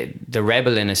 the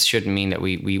rebel in us shouldn't mean that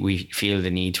we feel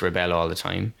the need to rebel all the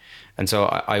time. And so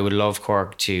I would love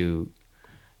Cork to,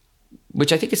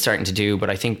 which I think it's starting to do, but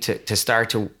I think to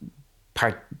start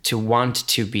to want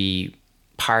to be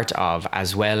part of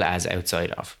as well as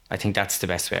outside of. I think that's the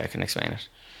best way I can explain it.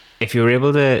 If you were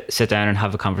able to sit down and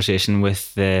have a conversation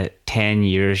with the 10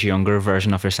 years younger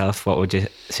version of yourself, what would you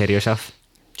say to yourself?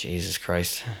 Jesus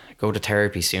Christ, go to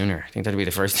therapy sooner. I think that'd be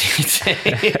the first thing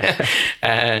I'd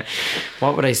say.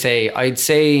 What would I say? I'd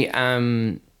say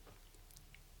none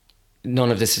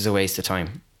of this is a waste of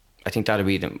time. I think that'd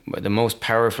be the most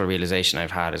powerful realization I've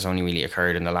had has only really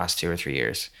occurred in the last 2 or 3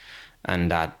 years.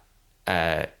 And that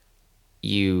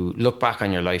you look back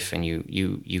on your life and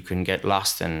you can get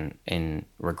lost in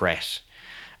regret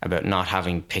about not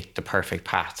having picked the perfect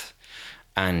path.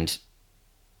 And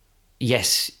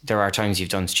yes, there are times you've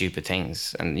done stupid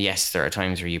things. And yes, there are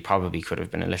times where you probably could have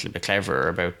been a little bit cleverer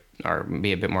about, or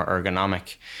be a bit more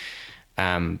ergonomic.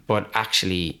 But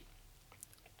actually,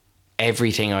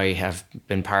 everything I have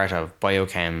been part of,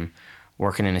 biochem,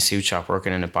 working in a suit shop,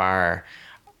 working in a bar,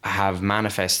 have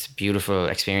manifest beautiful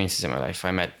experiences in my life.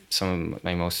 I met some of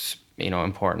my most,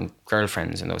 important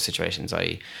girlfriends in those situations.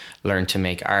 I learned to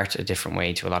make art a different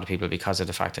way to a lot of people because of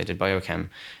the fact I did biochem.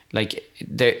 Like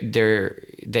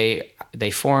they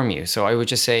form you. So I would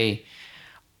just say,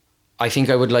 I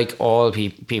think I would like all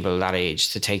people that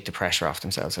age to take the pressure off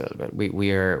themselves a little bit.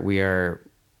 We are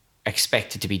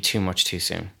expected to be too much too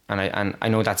soon, and I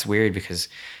know that's weird because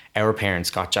our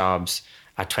parents got jobs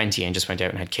at 20 and just went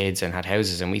out and had kids and had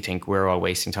houses, and we think we're all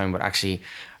wasting time. But actually,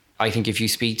 I think if you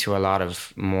speak to a lot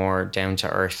of more down to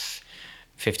earth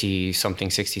 50 something,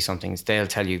 60 somethings, they'll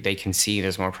tell you they can see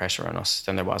there's more pressure on us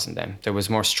than there was in them. There was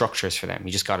more structures for them.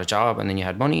 You just got a job and then you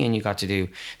had money and you got to do,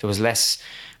 there was less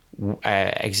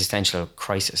existential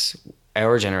crisis.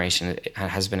 Our generation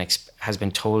has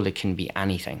been told it can be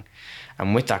anything.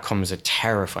 And with that comes a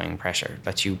terrifying pressure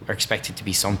that you are expected to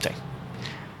be something.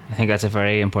 I think that's a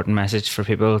very important message for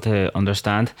people to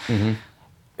understand. Mm-hmm.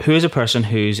 Who is a person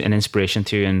who's an inspiration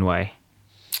to you and why?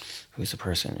 Who's a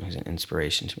person who's an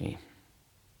inspiration to me?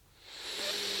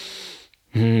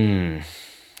 I'm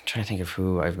trying to think of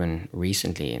who I've been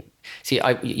recently. See,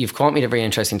 you've caught me at a very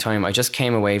interesting time. I just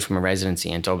came away from a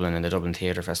residency in Dublin in the Dublin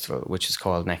Theatre Festival, which is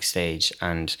called Next Stage.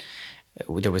 And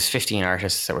there was 15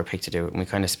 artists that were picked to do it. And we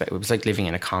kind of, it was like living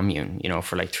in a commune,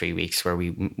 for like 3 weeks where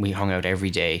we hung out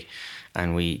every day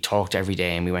and we talked every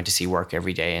day and we went to see work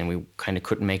every day. And we kind of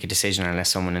couldn't make a decision unless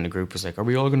someone in the group was like, are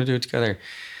we all going to do it together?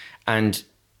 And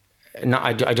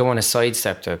I don't want to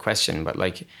sidestep the question, but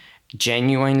like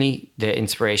genuinely the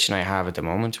inspiration I have at the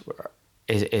moment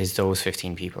is those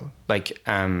 15 people. Like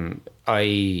I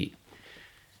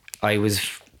was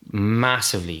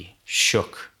massively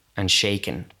shook and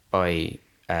shaken by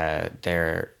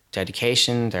their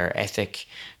dedication, their ethic,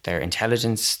 their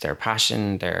intelligence, their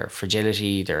passion, their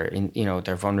fragility, their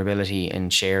vulnerability in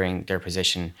sharing their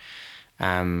position.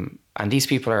 And these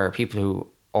people are people who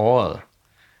all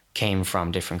came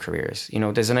from different careers.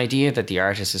 There's an idea that the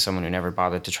artist is someone who never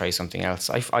bothered to try something else.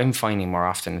 I'm finding more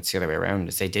often it's the other way around,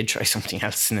 is they did try something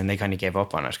else and then they kind of gave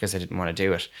up on it because they didn't want to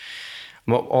do it.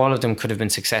 All of them could have been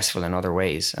successful in other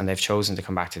ways and they've chosen to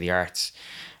come back to the arts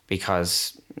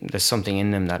because there's something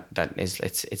in them that is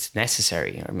it's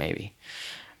necessary, or maybe.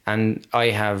 And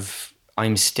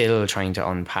I'm still trying to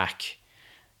unpack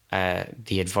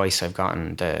the advice I've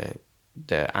gotten,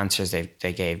 the answers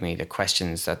they gave me, the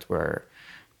questions that were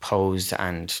posed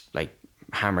and like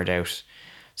hammered out.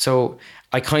 So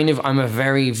one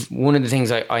of the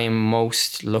things I am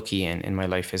most lucky in my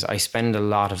life is I spend a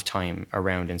lot of time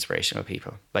around inspirational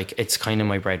people. Like it's kind of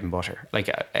my bread and butter. Like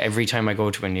every time I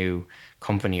go to a new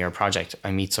company or project,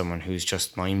 I meet someone who's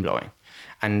just mind blowing.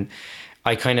 And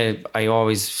I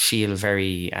always feel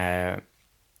very,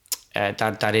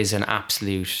 that is an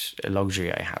absolute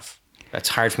luxury I have. It's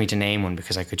hard for me to name one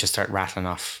because I could just start rattling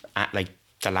off like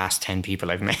the last 10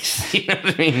 people I've met. You know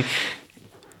what I mean?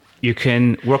 You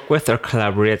can work with or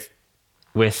collaborate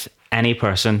with any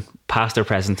person, past or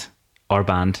present, or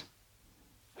band.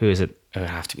 Who is it? It would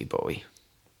have to be Bowie.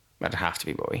 I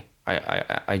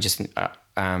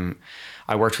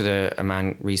worked with a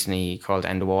man recently called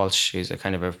Enda Walsh, who's a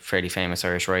kind of a fairly famous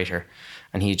Irish writer,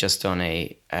 and he'd just done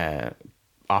a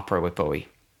opera with Bowie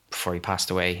before he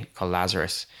passed away called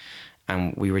Lazarus,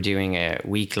 and we were doing a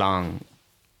week-long.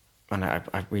 And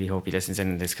I really hope he listens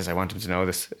in this because I want him to know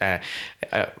this.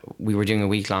 We were doing a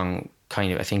week-long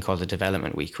kind of a thing called the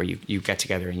Development Week, where you get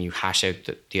together and you hash out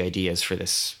the ideas for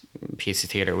this piece of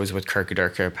theatre. It was with Kirk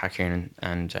Durka, Pat Kiernan,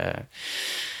 and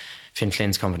Finn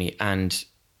Flynn's company. And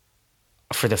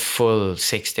for the full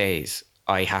 6 days,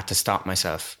 I had to stop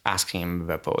myself asking him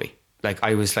about Bowie. Like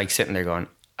I was like sitting there going,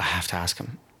 I have to ask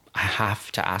him. I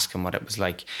have to ask him what it was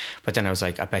like. But then I was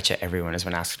like, I bet you everyone has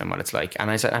been asking him what it's like. And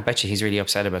I said, I bet you he's really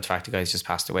upset about the fact the guy's just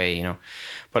passed away,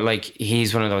 But like,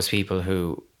 he's one of those people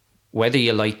who, whether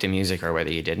you liked the music or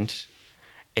whether you didn't,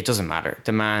 it doesn't matter.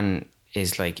 The man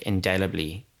is like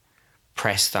indelibly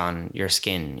pressed on your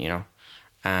skin,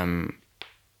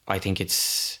 I think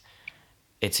it's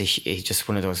just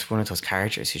one of those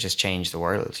characters who just changed the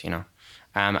world,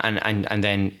 And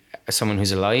then someone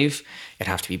who's alive, it'd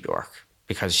have to be Bjork.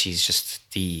 Because she's just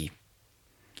the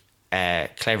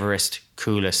cleverest,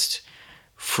 coolest,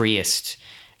 freest,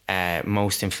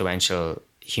 most influential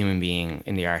human being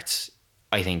in the arts,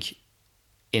 I think,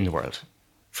 in the world,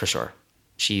 for sure.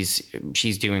 She's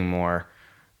doing more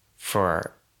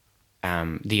for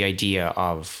the idea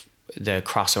of the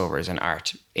crossovers in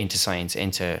art into science,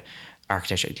 into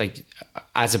architecture, like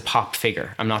as a pop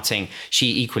figure. I'm not saying she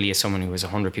equally is someone who has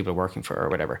 100 people working for her or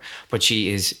whatever, but she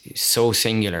is so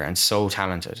singular and so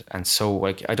talented and so,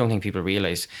 like, I don't think people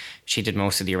realize she did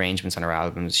most of the arrangements on her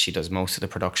albums. She does most of the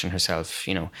production herself.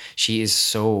 You know, she is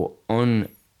so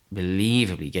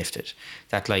unbelievably gifted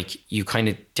that, like, you kind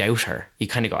of doubt her. You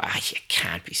kind of go, you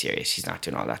can't be serious, she's not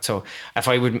doing all that. So if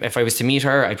I was to meet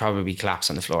her, I'd probably collapse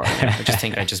on the floor. I just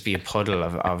think I'd just be a puddle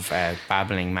of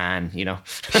babbling man, you know.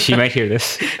 She might hear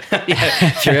this. Yeah,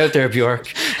 if you're out there, Björk,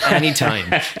 anytime.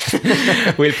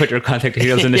 We'll put your contact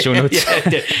details in the show notes.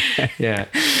 Yeah.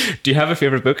 Do you have a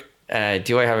favorite book?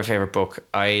 Do I have a favorite book?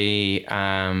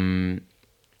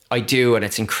 I do, and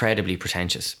it's incredibly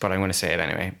pretentious, but I'm going to say it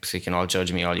anyway, so you can all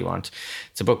judge me all you want.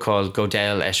 It's a book called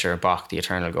Gödel, Escher, Bach, The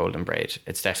Eternal Golden Braid.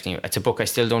 It's a book I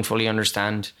still don't fully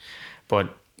understand,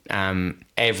 but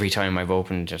every time I've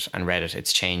opened it and read it,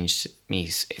 it's changed me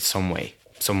some way,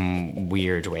 some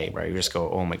weird way, where you just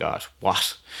go, oh my God,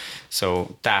 what?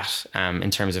 So that,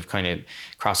 in terms of kind of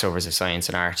crossovers of science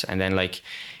and art, and then, like,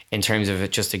 in terms of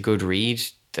just a good read,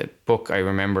 the book I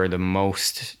remember the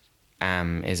most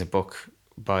is a book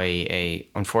by a,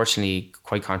 unfortunately,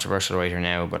 quite controversial writer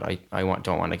now, but I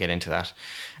don't want to get into that.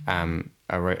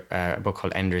 A book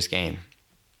called Ender's Game,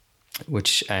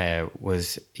 which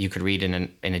was, you could read in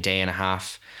a day and a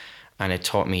half, and it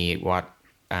taught me what,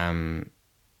 I mean,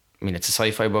 it's a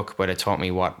sci-fi book, but it taught me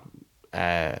what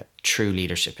true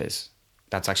leadership is.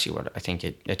 That's actually what I think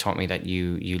it taught me, that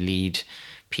you lead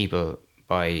people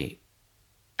by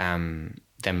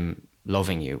them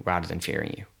loving you rather than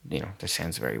fearing you. You know, that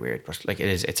sounds very weird, but, like,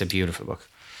 it's a beautiful book.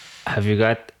 Have you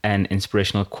got an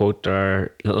inspirational quote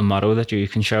or little motto that you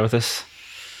can share with us?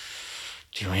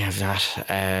 Do I have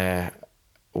that?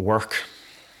 Work.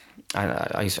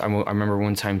 I remember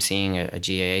one time seeing a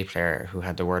GAA player who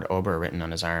had the word Uber written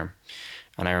on his arm,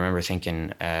 and I remember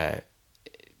thinking, I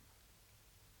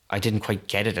didn't quite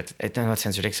get it. I know that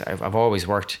sounds ridiculous. I've always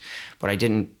worked, but I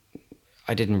didn't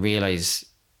realize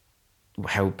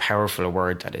how powerful a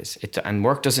word that is. And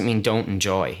work doesn't mean don't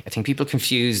enjoy. I think people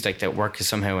confuse, like, that work is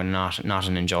somehow not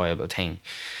an enjoyable thing.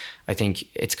 I think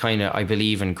it's kind of, I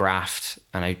believe in graft,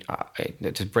 and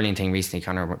it's a brilliant thing recently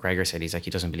Conor McGregor said. He's like,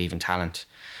 he doesn't believe in talent,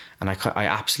 and I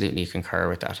absolutely concur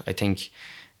with that. I think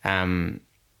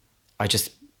I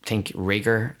just think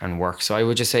rigor and work. So I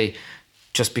would just say,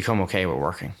 just become okay with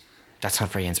working. That's not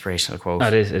a very inspirational quote.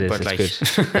 It is. But,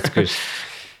 it's good. It's good.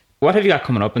 What have you got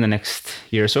coming up in the next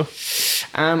year or so?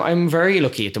 I'm very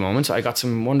lucky at the moment. I got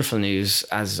some wonderful news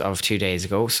as of 2 days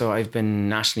ago. So I've been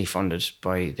nationally funded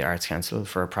by the Arts Council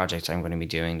for a project I'm going to be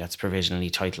doing that's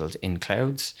provisionally titled In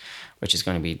Clouds, which is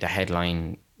going to be the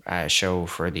headline show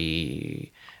for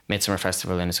the Midsummer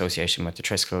Festival in association with the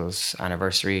Triskells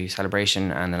anniversary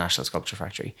celebration and the National Sculpture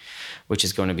Factory, which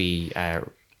is going to be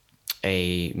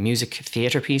a music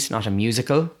theatre piece, not a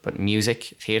musical, but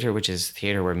music theatre, which is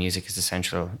theatre where music is the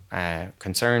central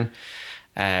concern.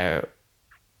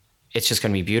 It's just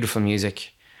going to be beautiful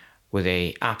music with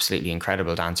a absolutely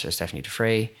incredible dancer, Stephanie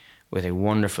Dufresne, with a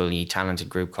wonderfully talented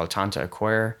group called Tanta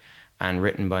Choir, and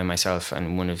written by myself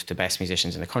and one of the best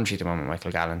musicians in the country at the moment,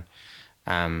 Michael Gallen.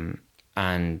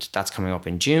 And that's coming up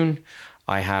in June.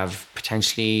 I have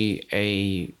potentially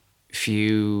a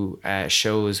few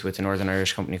shows with a Northern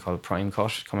Irish company called Prime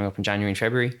Cut coming up in January and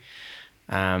February.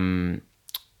 I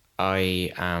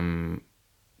am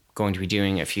going to be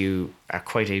doing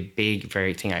quite a big,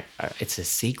 very thing. It's a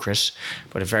secret,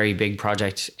 but a very big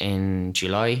project in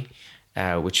July,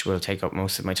 which will take up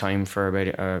most of my time for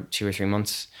about 2 or 3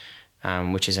 months,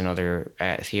 which is another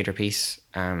theatre piece,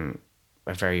 a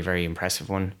very, very impressive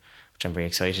one, which I'm very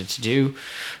excited to do.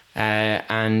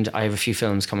 And I have a few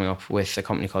films coming up with a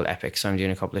company called Epic, so I'm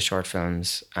doing a couple of short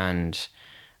films, and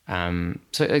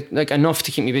so like enough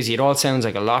to keep me busy. It all sounds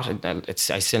like a lot.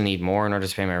 I still need more in order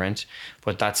to pay my rent,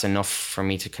 but that's enough for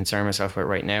me to concern myself with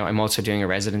right now. I'm also doing a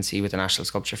residency with the National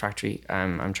Sculpture Factory.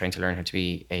 I'm trying to learn how to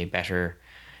be a better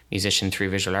musician through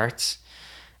visual arts,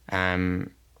 and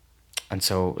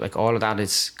so, like, all of that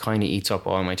is kind of eats up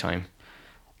all my time.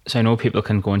 So I know people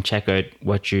can go and check out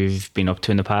what you've been up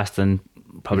to in the past, and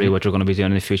probably what you're going to be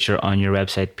doing in the future on your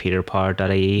website,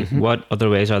 peterpower.ie. What other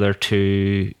ways are there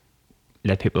to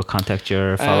let people contact you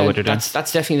or follow what you're doing?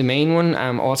 That's definitely the main one.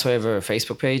 Also, I have a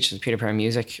Facebook page, Peter Power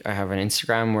Music. I have an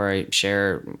Instagram where I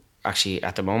share, actually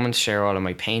at the moment, share all of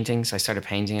my paintings. I started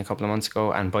painting a couple of months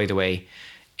ago. And by the way,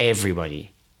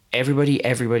 everybody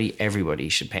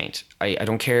should paint. I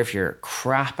don't care if you're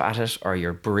crap at it or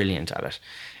you're brilliant at it.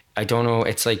 I don't know,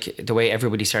 it's like the way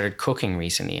everybody started cooking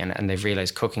recently, and they've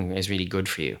realized cooking is really good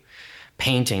for you.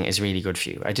 Painting is really good for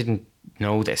you. I didn't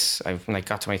know this. I've like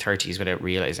got to my 30s without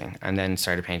realizing, and then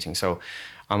started painting. So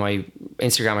on my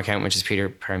Instagram account, which is Peter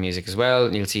Parr Music as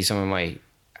well, you'll see some of my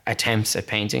attempts at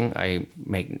painting. I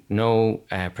make no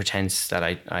pretense that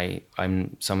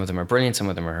I'm. Some of them are brilliant, some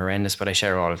of them are horrendous, but I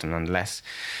share all of them nonetheless.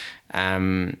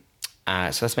 So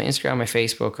that's my Instagram, my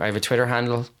Facebook. I have a Twitter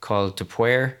handle called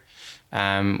Dupuer,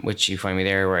 which you find me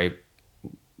there, where I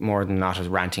more than not is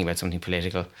ranting about something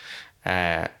political.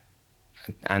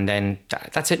 And then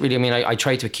that's it really. I mean, I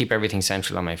try to keep everything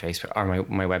central on my Facebook or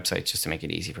my website, just to make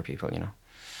it easy for people, you know.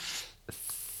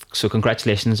 So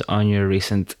congratulations on your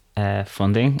recent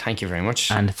funding. Thank you very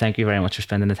much. And thank you very much for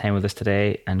spending the time with us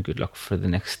today, and good luck for the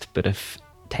next bit of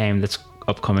time that's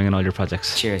upcoming in all your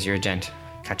projects. Cheers, you're a gent.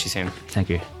 Catch you soon. Thank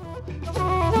you.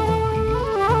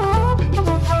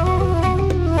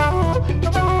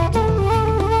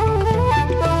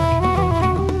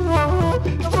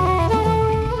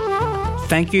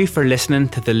 Thank you for listening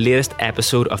to the latest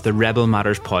episode of the Rebel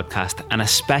Matters podcast, and a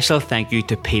special thank you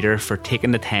to Peter for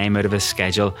taking the time out of his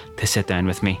schedule to sit down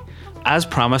with me. As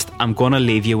promised, I'm going to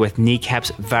leave you with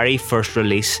Kneecap's very first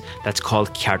release that's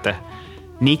called Carta.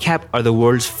 Kneecap are the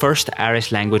world's first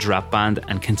Irish language rap band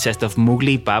and consist of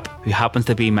Mowgli Bap, who happens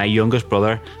to be my youngest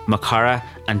brother, Makara,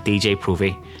 and DJ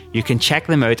Provy. You can check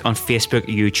them out on Facebook,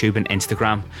 YouTube and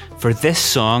Instagram. For this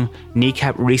song,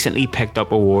 Kneecap recently picked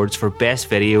up awards for Best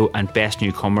Video and Best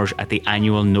Newcomers at the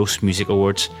annual NOS Music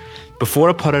Awards. Before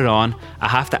I put it on, I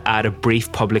have to add a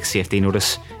brief public safety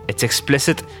notice. It's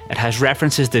explicit, it has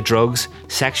references to drugs,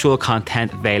 sexual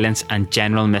content, violence and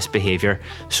general misbehaviour,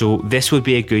 so this would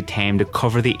be a good time to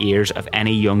cover the ears of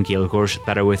any young Gaeilgeoirs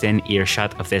that are within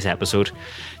earshot of this episode.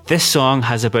 This song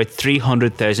has about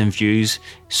 300,000 views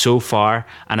so far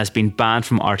and has been banned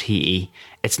from RTE.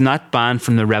 It's not banned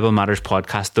from the Rebel Matters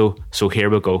podcast though, so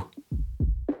here we go.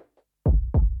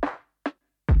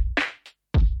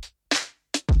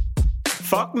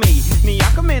 Fuck me,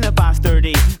 Niaka min a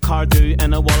bastardy Cardu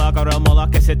and a walla got a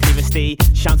mullock as a TVST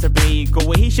Chance B, go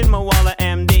away shin ma walla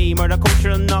MD Murder culture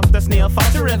and knock the snail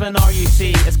foster riven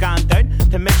RUC It's gone down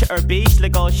to Misha or beach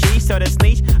like all she so the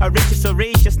sneeze I reach it so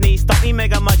reach just knee stop me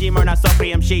mega mudgy murna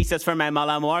suffering she says for my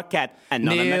mala more cat and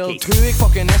none Neil, of my keys two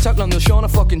fucking Essak London Sean a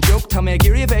fucking joke Tell me a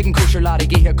geary of egg and kosher laddie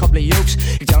give here a couple of yolks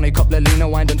Give down a couple of Lena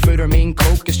wine and food or mean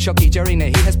coke Cause Chucky Jerry na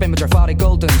he has been with her fatty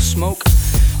golden smoke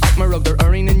my rug they're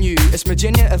earning and you It's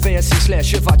Virginia a VSC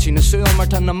slash Shivachi na Sul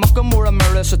Martin na Muckamora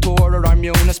Mura Sator or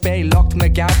Armiona Spay Locked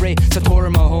McGabry Sator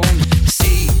Mahone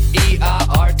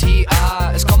C-E-A-R-T-A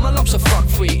It's come a lumps of fuck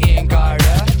fwy Ian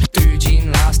Garda Du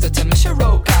Jean Lasta to Misha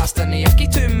Rocasta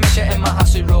Niaki to Misha Emma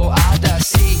Hasu Ro Ada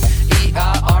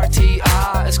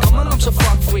C-E-A-R-T-A It's come a lumps of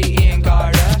fuck fwy Ian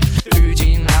Garda Du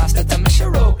Jean Lasta to Misha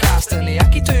Rocasta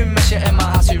Niaki to Misha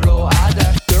Emma Hasu Ro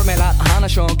Ada me laat Hannah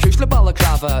Sean Cúsle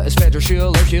balaclava Is Fedra Shul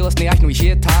or Hulis ni ach no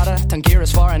shit tada Tangier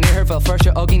is far and near her vel first je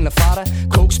ogin la fada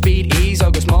Coke speed ease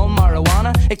agus mol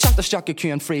marijuana Ik chat the stuck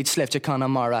Q and Fried slip je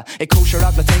Connemara Ik kosher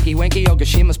up la tinky winky agus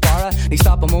shimas bara Ni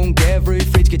stop am on Gevru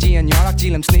Fried ge and Yarak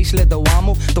Gilim sneeze le de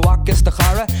wamo The wakas de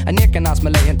chara And Nick and as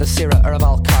Malay and the Sira or of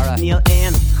Alcara Neil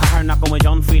Ian Chahar knock on with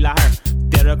John Free Lahar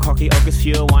Dera Corky agus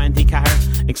few wine di Cahar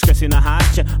Excursi na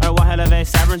hatcha Or wahela ve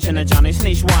severance in a Johnny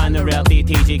Sneesh wine The real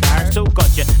DTG Cahar So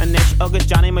gotcha And Nish agus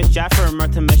Johnny Miss Jaffer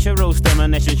Merta Misha Roaster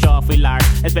Man Nish and Shaw Free Lahar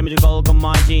It's been me to Golga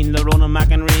Majin The Rona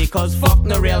McEnry Cause fuck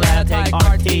the real hell take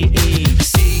RTE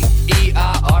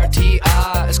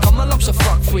C-E-A-R-T-A It's come a lumps of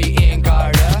fuck fwy Ian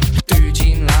Garda Du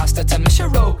Jean Lasta to Misha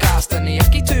Rocasta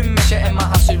Niaki to Misha Emma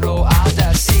Hasu Ro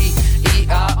Ada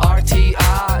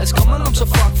C-E-A-R-T-A It's come a lumps of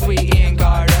fuck fwy Ian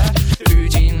Garda Du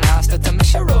Jean Lasta to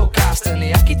Misha Rocasta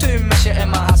Niaki to Misha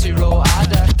Emma Hasu Ro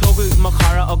Ada Togu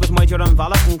Makara agus Major and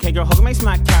Valak And Kegger hug me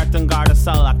smack cart and Garda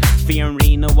Salak Fear and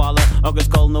Rena Walla agus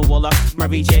Gol no Wallach Mar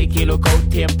VJ Kilo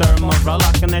Coat Tape Derma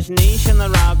Rallach And Nish Nish and the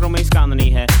Rag Ro me Scandani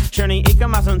he Shirney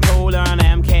Ikamas and Toler and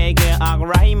MK Ge Ag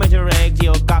Rahi Major Egg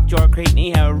Geo Gak Jor Creek Ni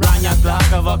he Ranya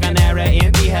Black of Oganera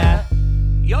Inti he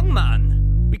Young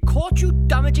man, we caught you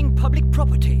damaging public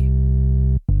property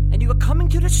and you were coming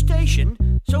to the station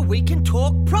so we can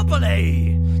talk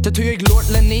properly. De tu ik Lord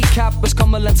le Kneecap was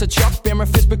come lens a chuck Bemer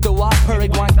Facebook de wap her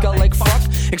ik wankel like fuck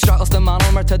Ik straals de man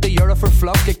om te de euro for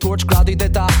fluk Ik torch gradu de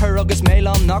da her agus mail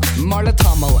on knock Marla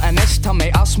Tommel en is tam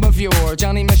me asma viewer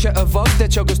Johnny Misha a vug de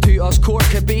chugus to us core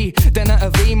could be Dinna a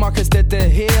V Marcus did the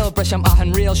heel Brisham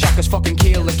ahan real shock as fucking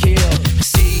keel the keel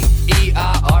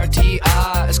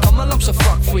C-E-A-R-T-A Is come a lumps of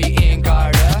fuck fwy Ian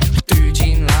Garda Du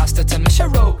Jean Lasta to Misha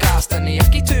Rocasta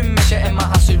Niaki to Misha Emma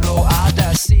Hasu Ro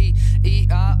Ada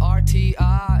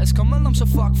C-E-A-R-T-A Is come a lumps om så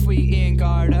fuck fui in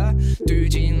garda Du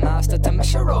gin lasta ta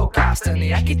misha rocasta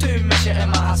Ni ekki tu misha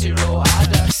emma hasi ro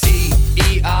ada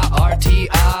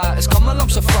C-E-A-R-T-A Is come along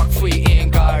so fuck fui in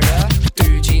garda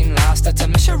Du gin lasta ta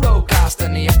misha rocasta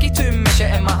Ni ekki tu misha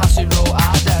emma hasi ro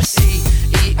ada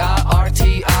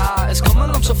C-E-A-R-T-A Is come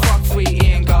along so fuck fui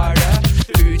in garda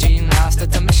Du gin lasta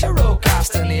ta misha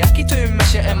rocasta Ni ekki tu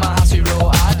misha emma hasi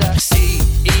ro ada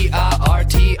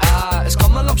C-E-A-R-T-A Is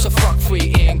come along so fuck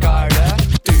fui in garda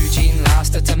Du gin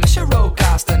lasta ta misha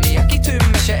rocasta Ni ekki tu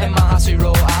misha emma hasi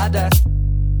ro ada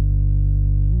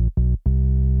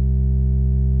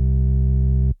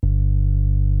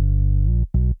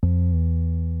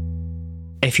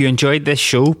If you enjoyed this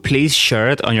show, please share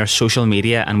it on your social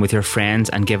media and with your friends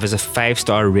and give us a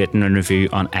 5-star rating and review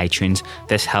on iTunes.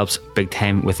 This helps big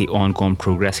time with the ongoing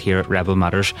progress here at Rebel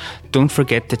Matters. Don't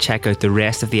forget to check out the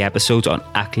rest of the episodes on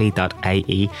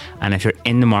ackley.ie, and if you're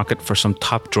in the market for some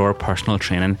top drawer personal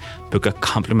training, book a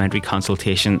complimentary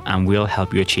consultation and we'll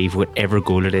help you achieve whatever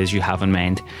goal it is you have in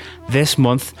mind. This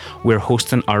month, we're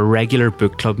hosting our regular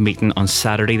book club meeting on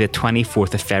Saturday the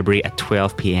 24th of February at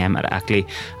 12 p.m. at Ackley,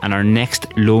 and our next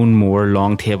Lone Moor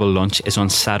long table lunch is on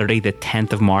Saturday the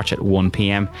 10th of March at 1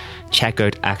 p.m. Check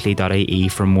out ackley.ie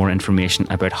for more information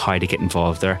about how to get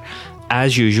involved there.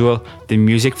 As usual, the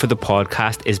music for the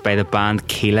podcast is by the band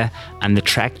Keela, and the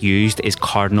track used is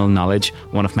Cardinal Knowledge,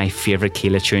 one of my favourite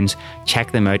Keela tunes.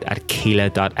 Check them out at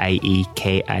keela.ie,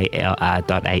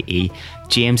 K-I-L-A.ie.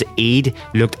 James Eade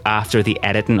looked after the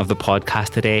editing of the podcast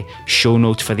today. Show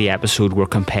notes for the episode were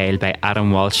compiled by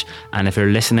Adam Walsh, and if you're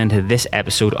listening to this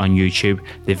episode on YouTube,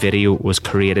 the video was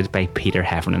created by Peter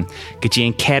Heffernan.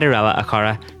 Gajin Kedarella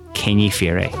Akara, Kenny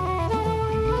Fury.